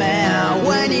just a man.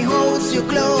 When he holds you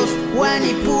close, when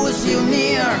he pulls you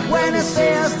near, when he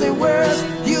says the words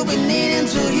you've been needing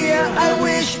to hear, I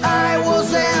wish I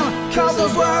was him, cause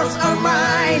those words are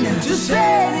mine to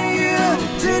say to you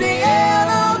to the end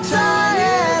of time.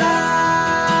 And I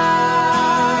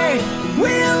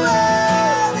will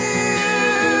love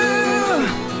you,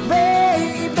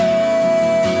 baby,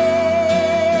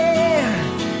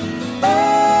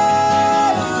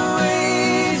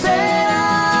 always, and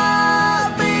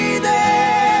I'll be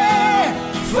there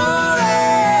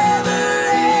forever,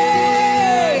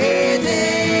 every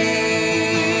day,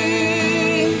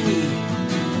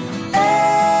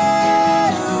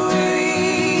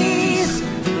 always.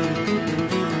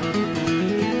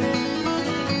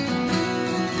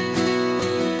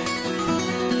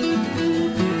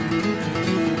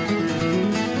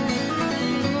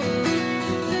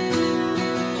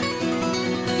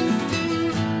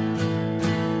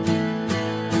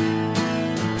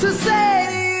 To say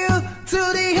to you to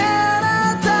the end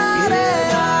of time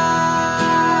that I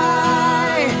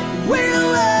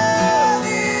will love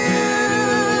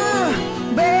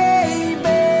you, baby,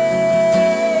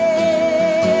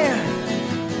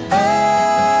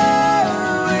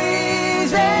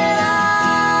 always, and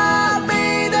I'll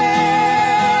be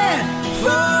there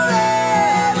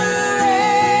forever,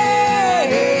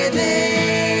 every day,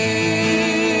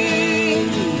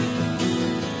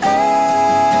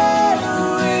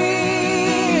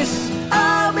 always.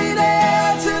 I'll be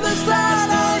there till the stars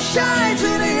don't shine,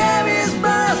 till the heaviest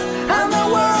burst and the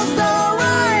world's don't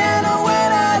right. And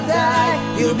when I die,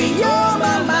 you'll be on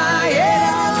my mind,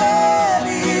 and I love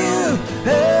you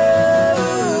always.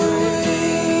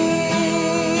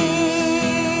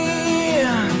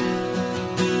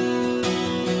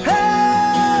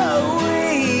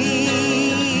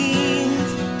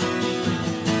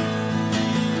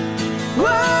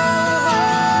 Whoa.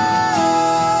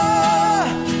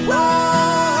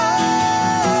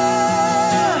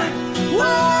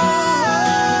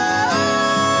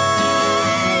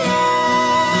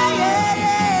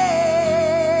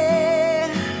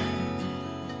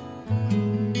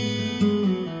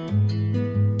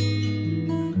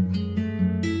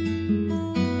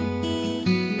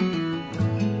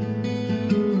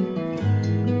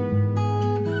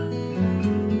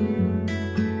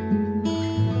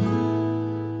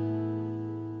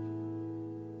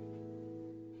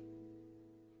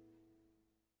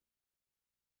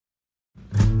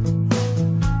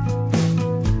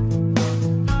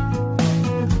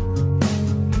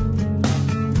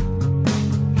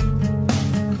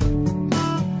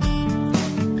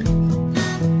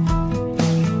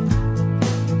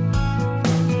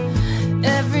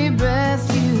 Every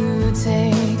breath you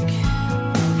take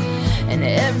and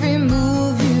every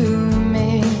move you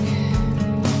make,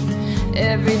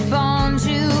 every bond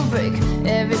you break,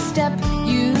 every step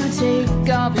you take,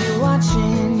 I'll be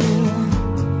watching you.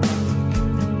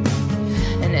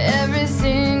 And every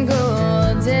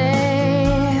single day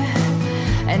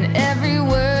and every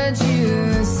word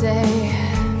you say,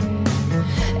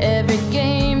 every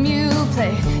game you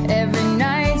play, every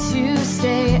night you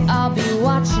stay, I'll be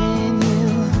watching you.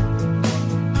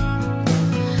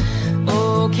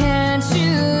 Oh, can't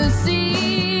you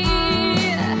see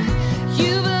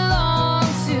you belong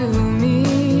to me?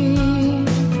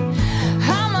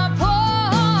 How my poor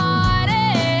heart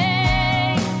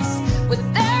aches with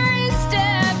every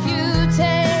step you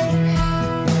take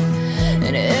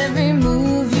and every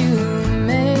move you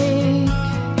make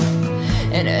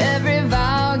and every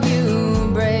vow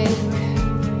you break,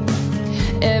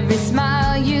 every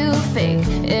smile you fake,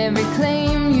 every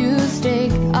claim you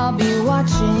stake, I'll be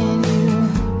watching you.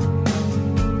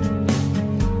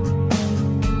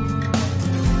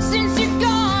 Since you're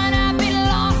gone, I've been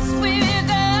lost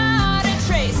without a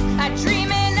trace. I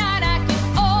dream at night, I can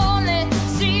only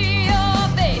see your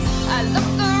face. I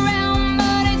look around,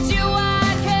 but it's you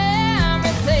I can't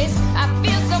replace. I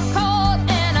feel so cold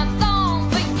and I long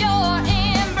for your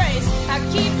embrace. I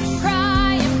keep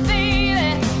crying,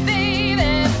 baby,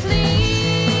 baby,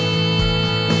 please.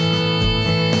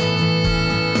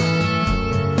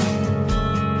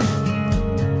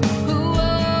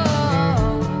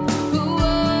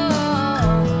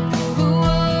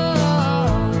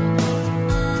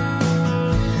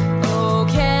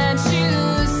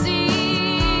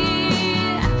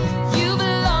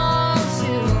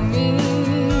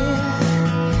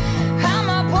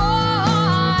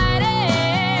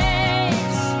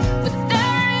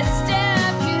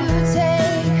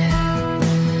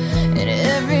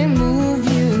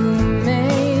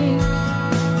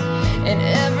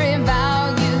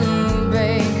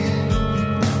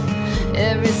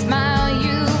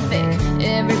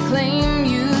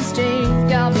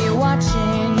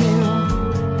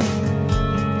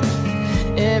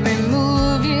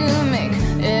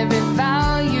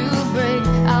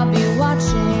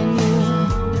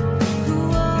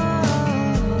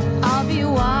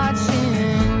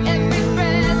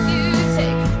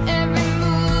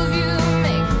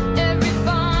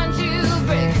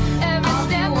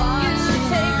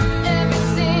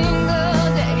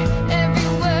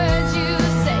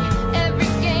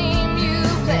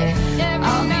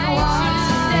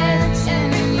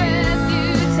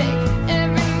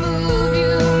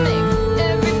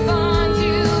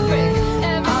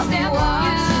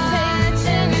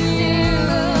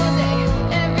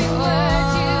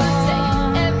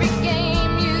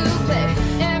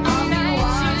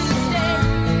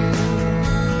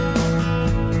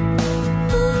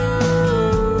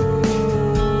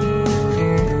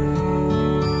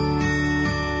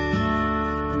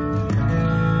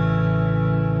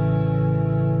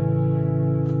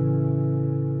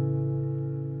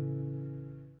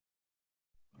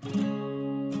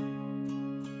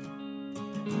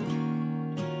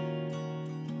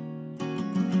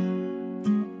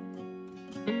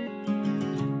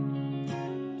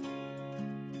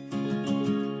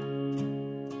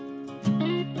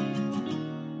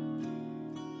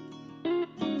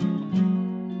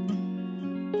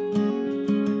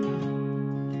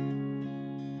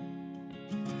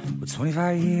 Well,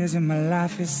 25 years and my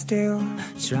life is still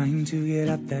trying to get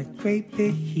up that great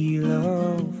big hill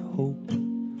of hope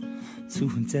to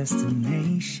a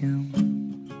destination.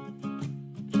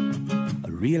 I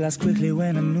realized quickly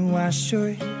when I knew I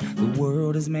should, the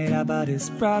world is made up by this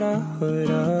brotherhood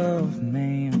of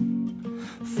man,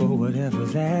 for whatever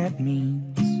that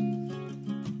means.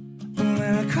 When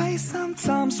I cry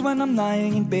sometimes when I'm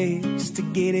lying in bed, just to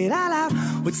get it all out,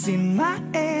 what's in my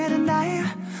head, and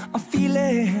I'm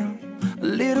feeling a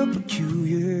little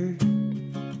peculiar.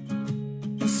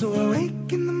 And so I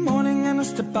wake in the morning and I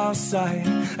step outside,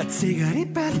 I take a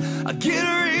deep breath, I get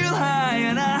real high,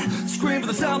 and I scream to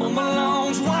the top of my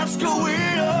lungs, what's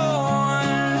going on?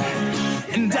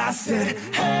 And I said,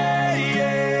 hey,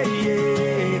 yeah,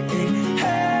 yeah,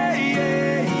 hey,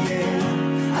 yeah,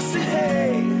 yeah. I said,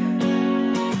 hey,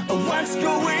 what's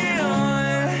going on?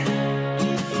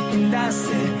 And I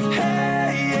said,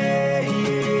 hey, yeah,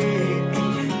 yeah,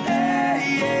 hey,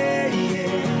 yeah,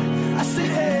 yeah. I said,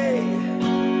 hey,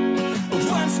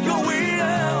 what's going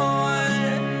on?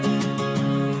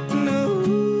 No.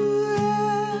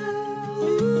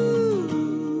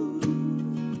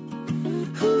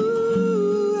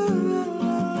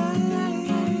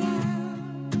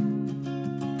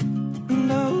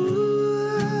 No.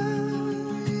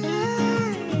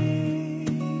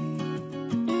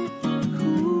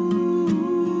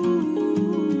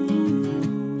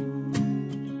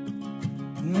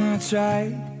 'Try.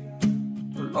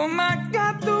 Oh my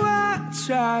God, do I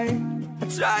try? I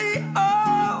try it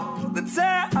all the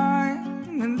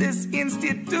time in this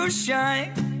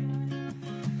institution,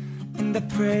 and I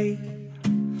pray.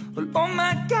 Well, oh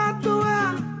my God, do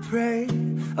I pray?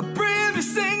 I pray every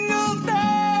single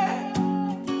day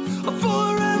for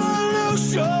a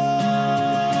revolution.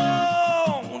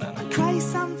 And I cry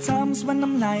sometimes when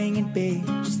I'm lying in bed,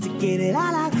 just to get it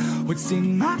all out, what's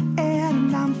in my head,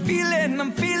 and I'm feeling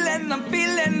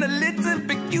a little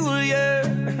peculiar.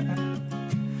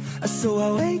 So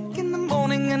I wake in the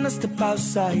morning and I step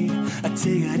outside, I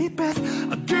take a deep breath,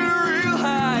 I get real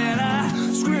high, and I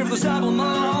scream to the top of my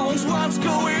lungs, what's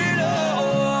going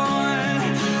on?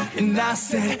 And I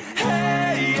said,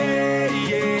 hey, yeah,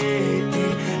 yeah,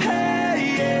 hey,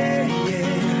 yeah,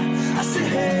 yeah. I said,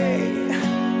 hey,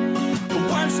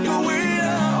 what's going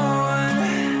on?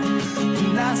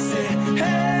 And I said,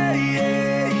 hey,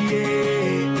 yeah, yeah,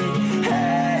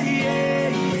 hey, yeah,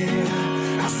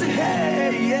 yeah. I said,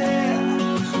 hey, yeah,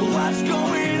 what's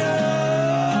going on?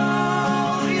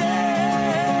 Yeah,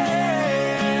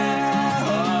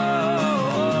 oh,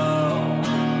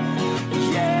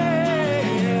 yeah,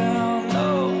 no,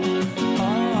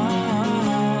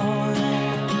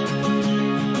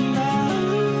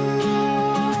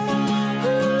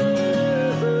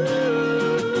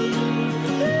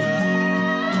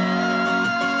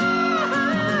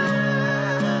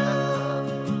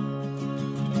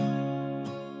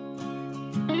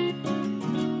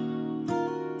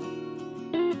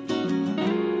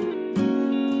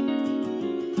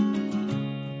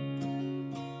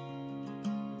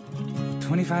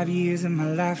 "25 years and my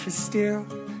life is still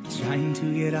trying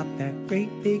to get up that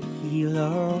great big hill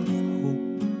of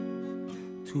hope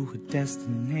to a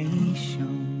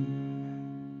destination."